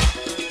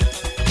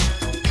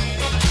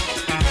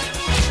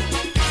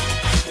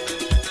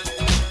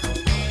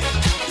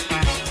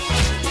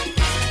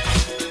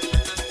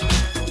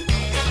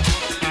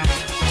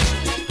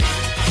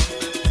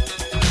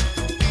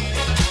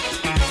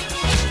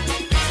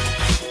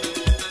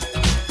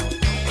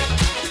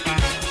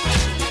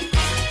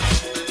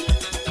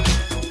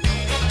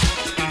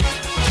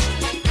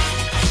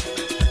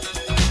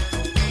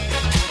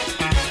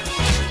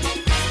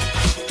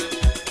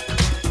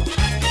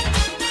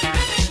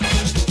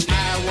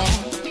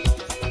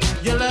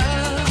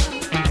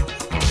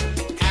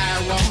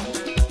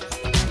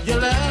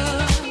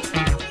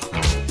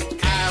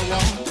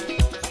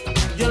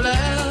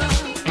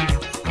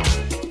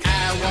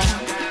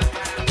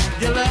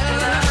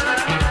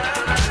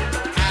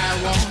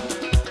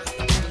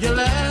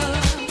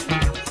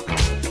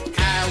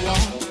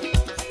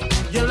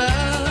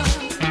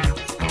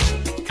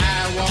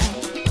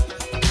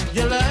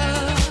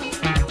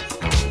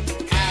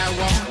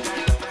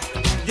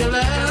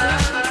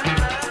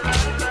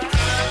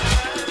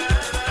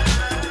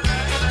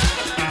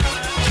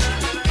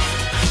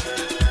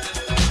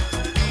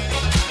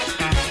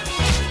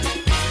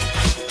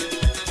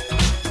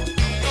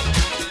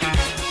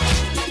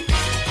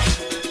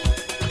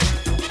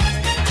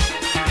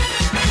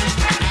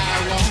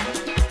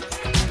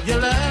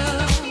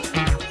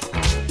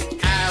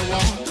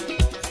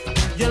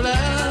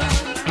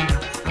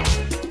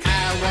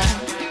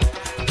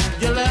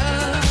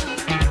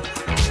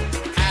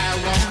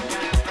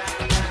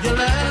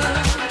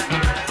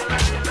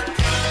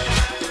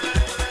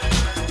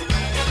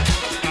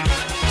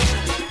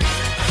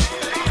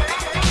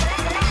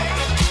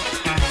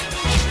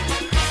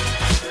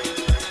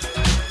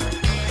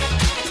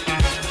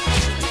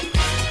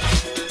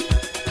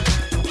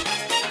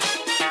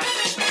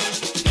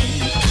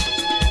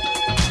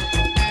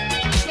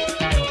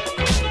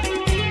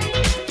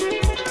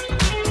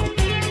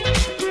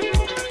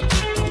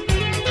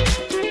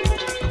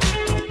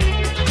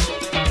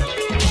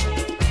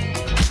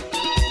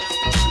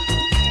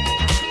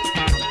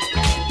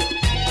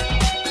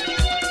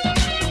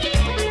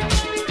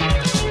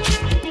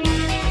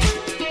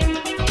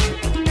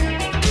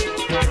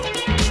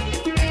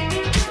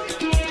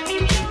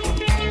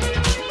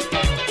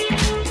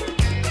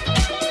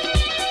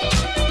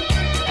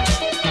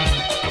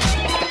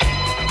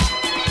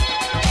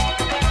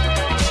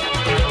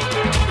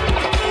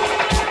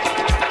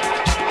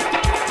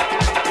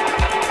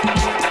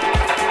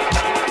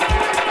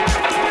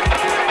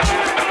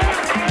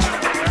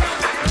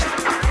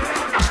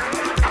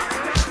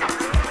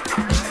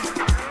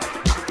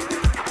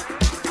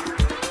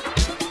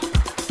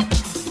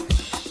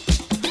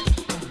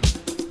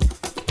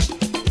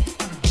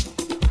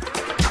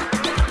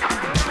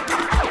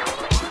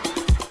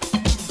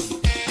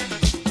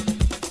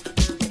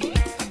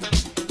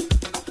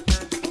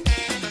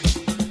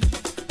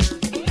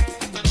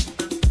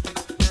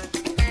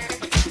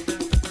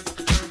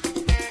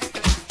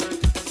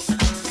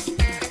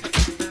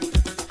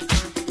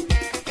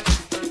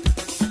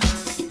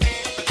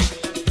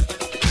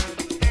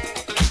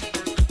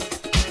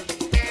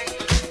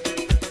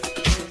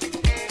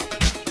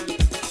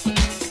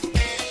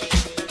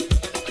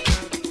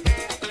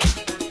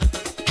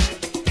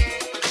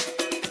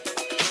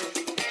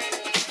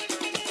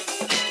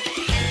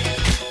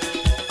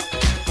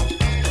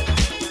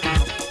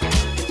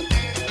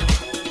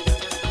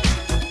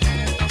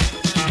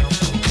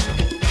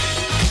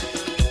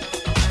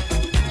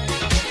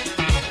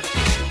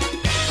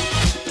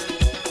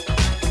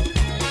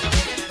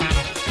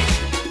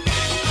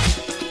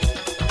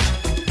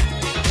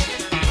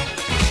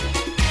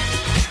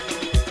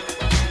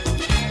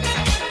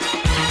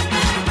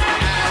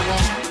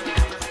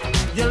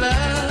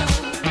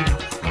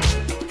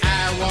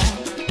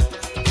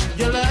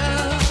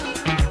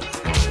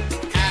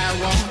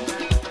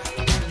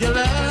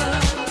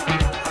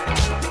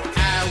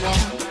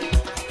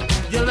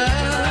 your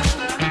love.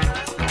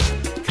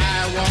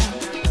 I want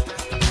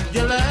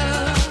your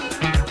love.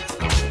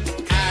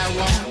 I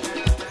want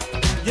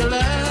your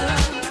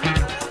love.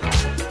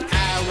 I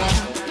want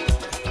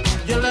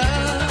your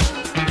love.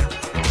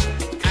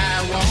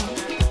 I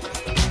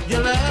want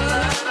your love.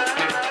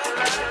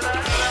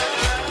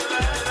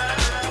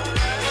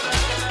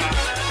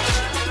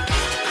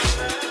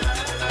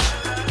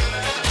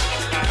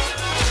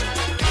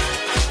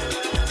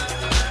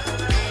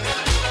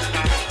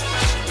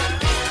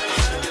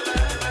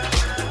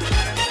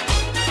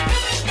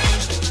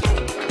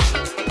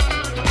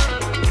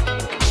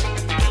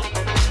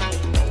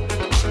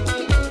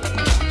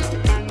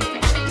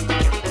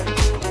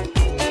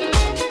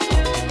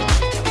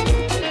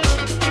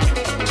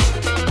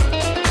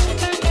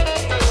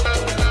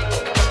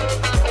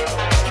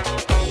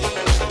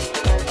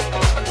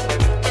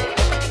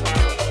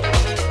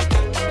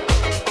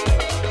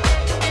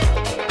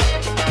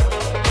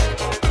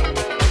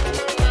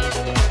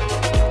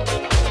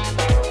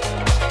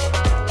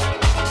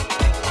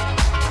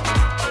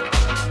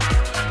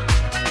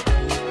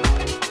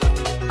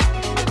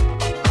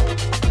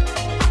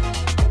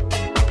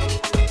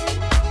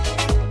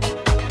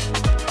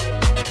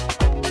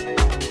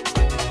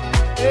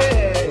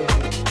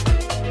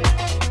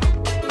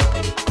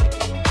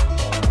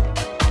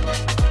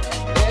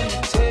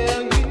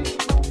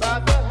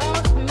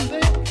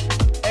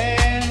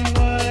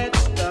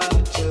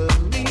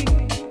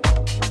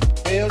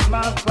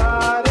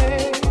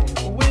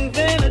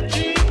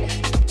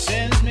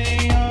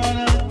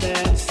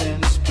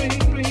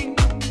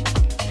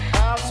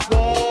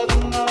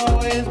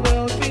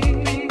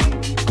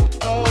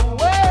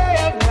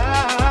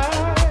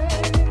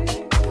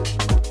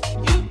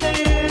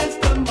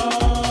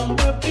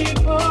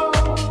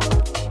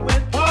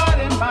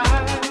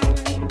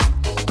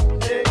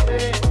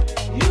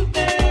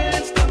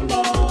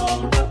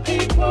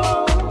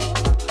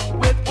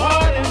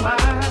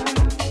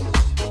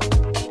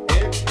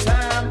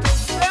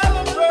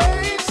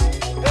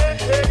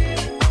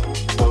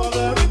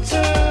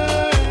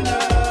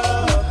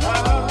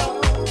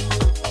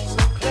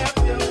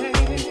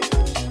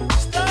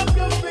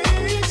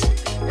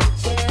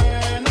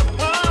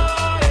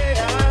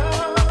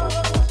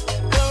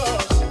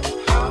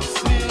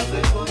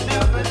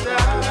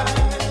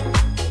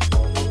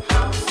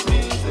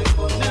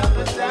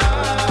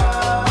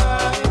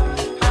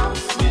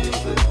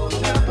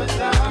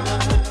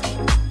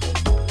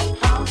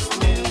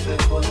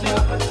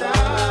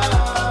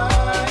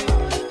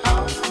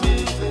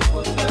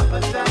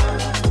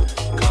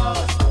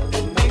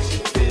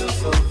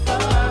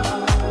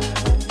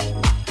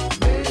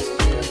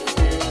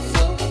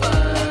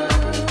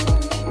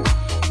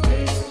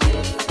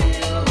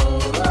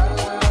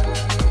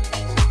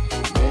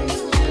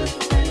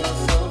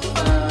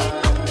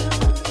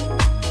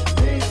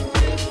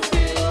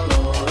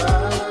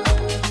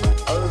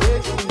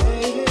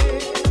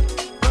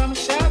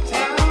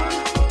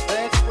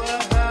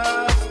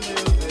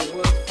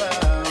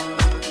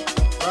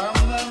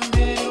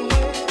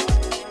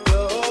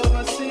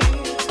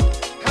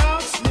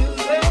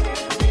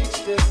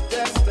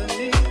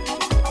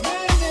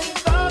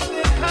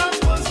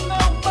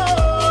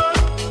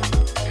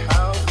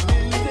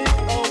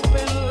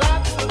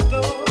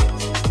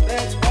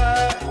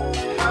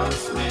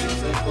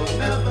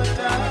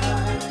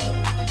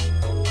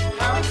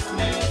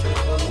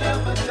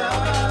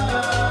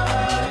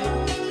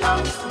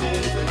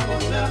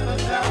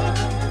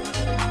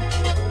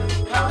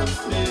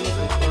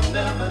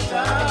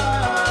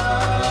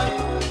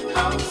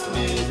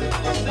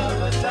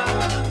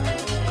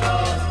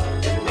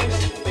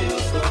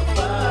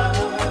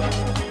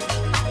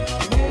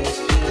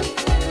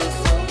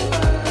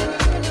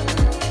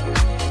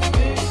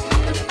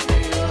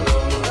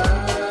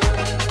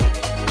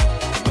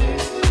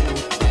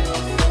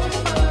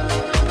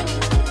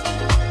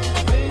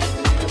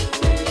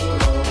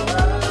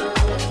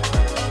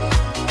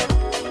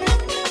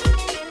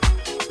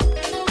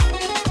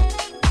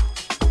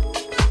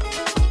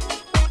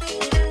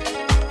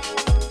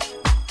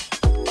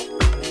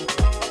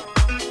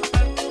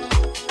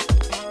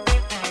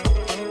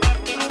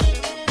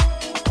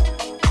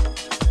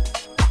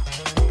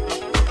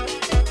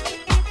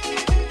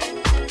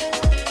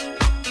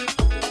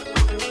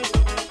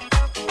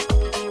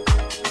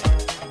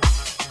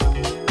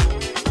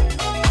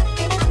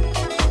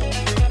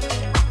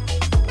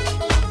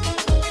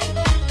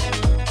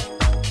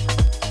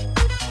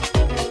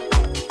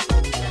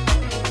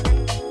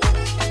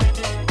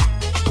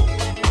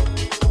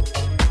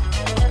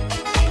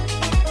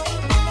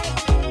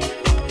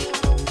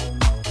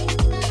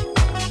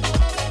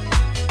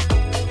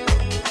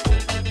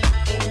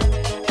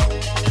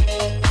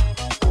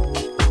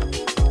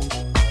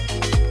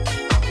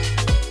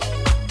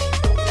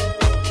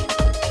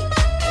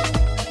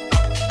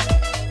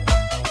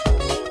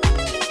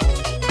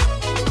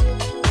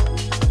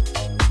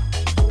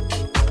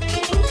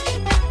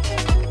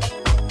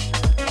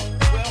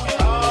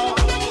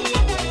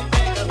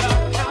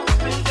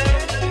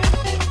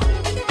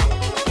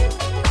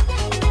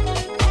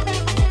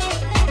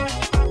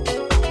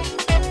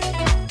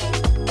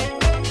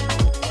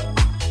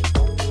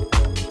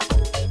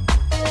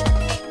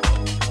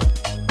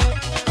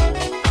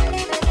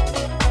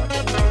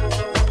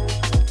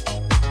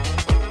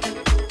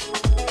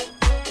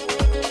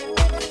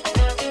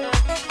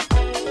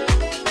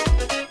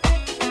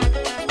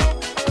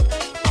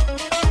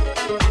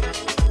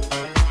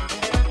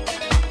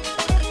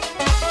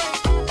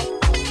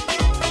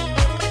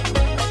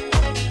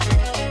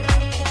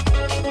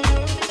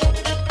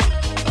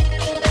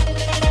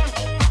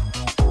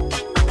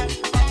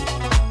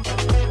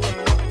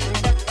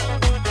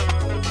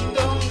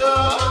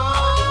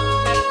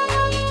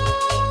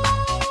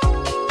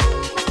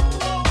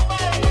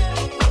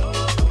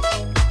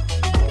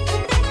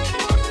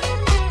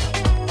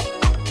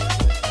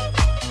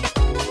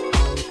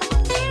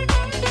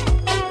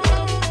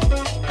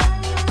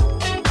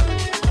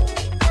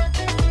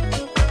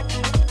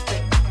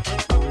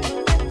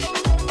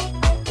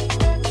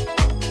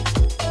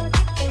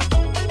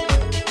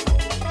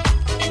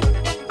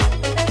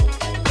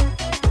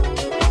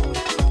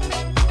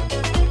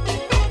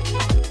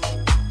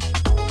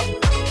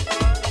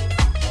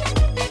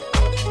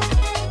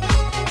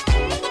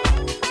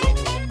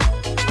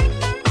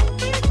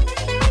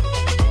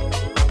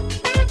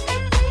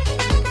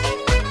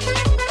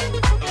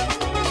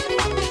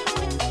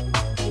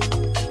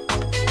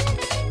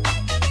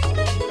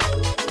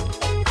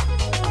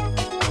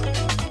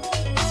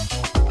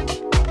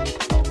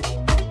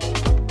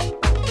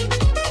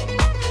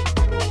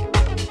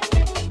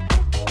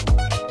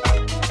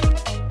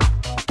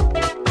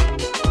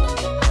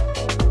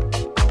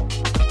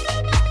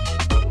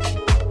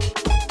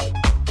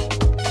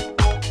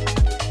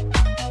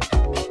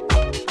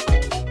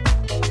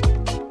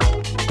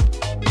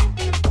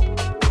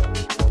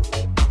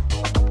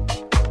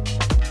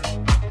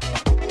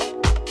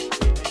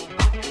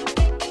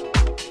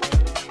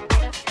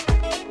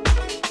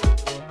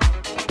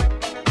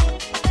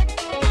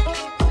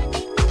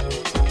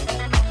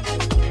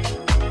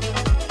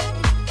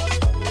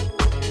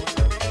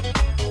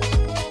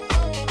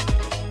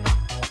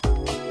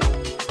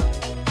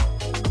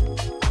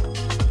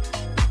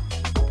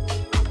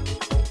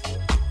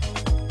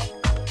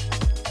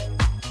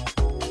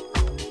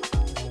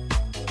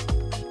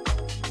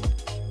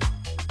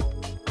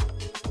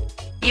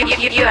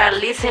 You are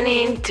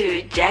listening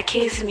to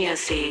Jackie's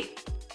Music.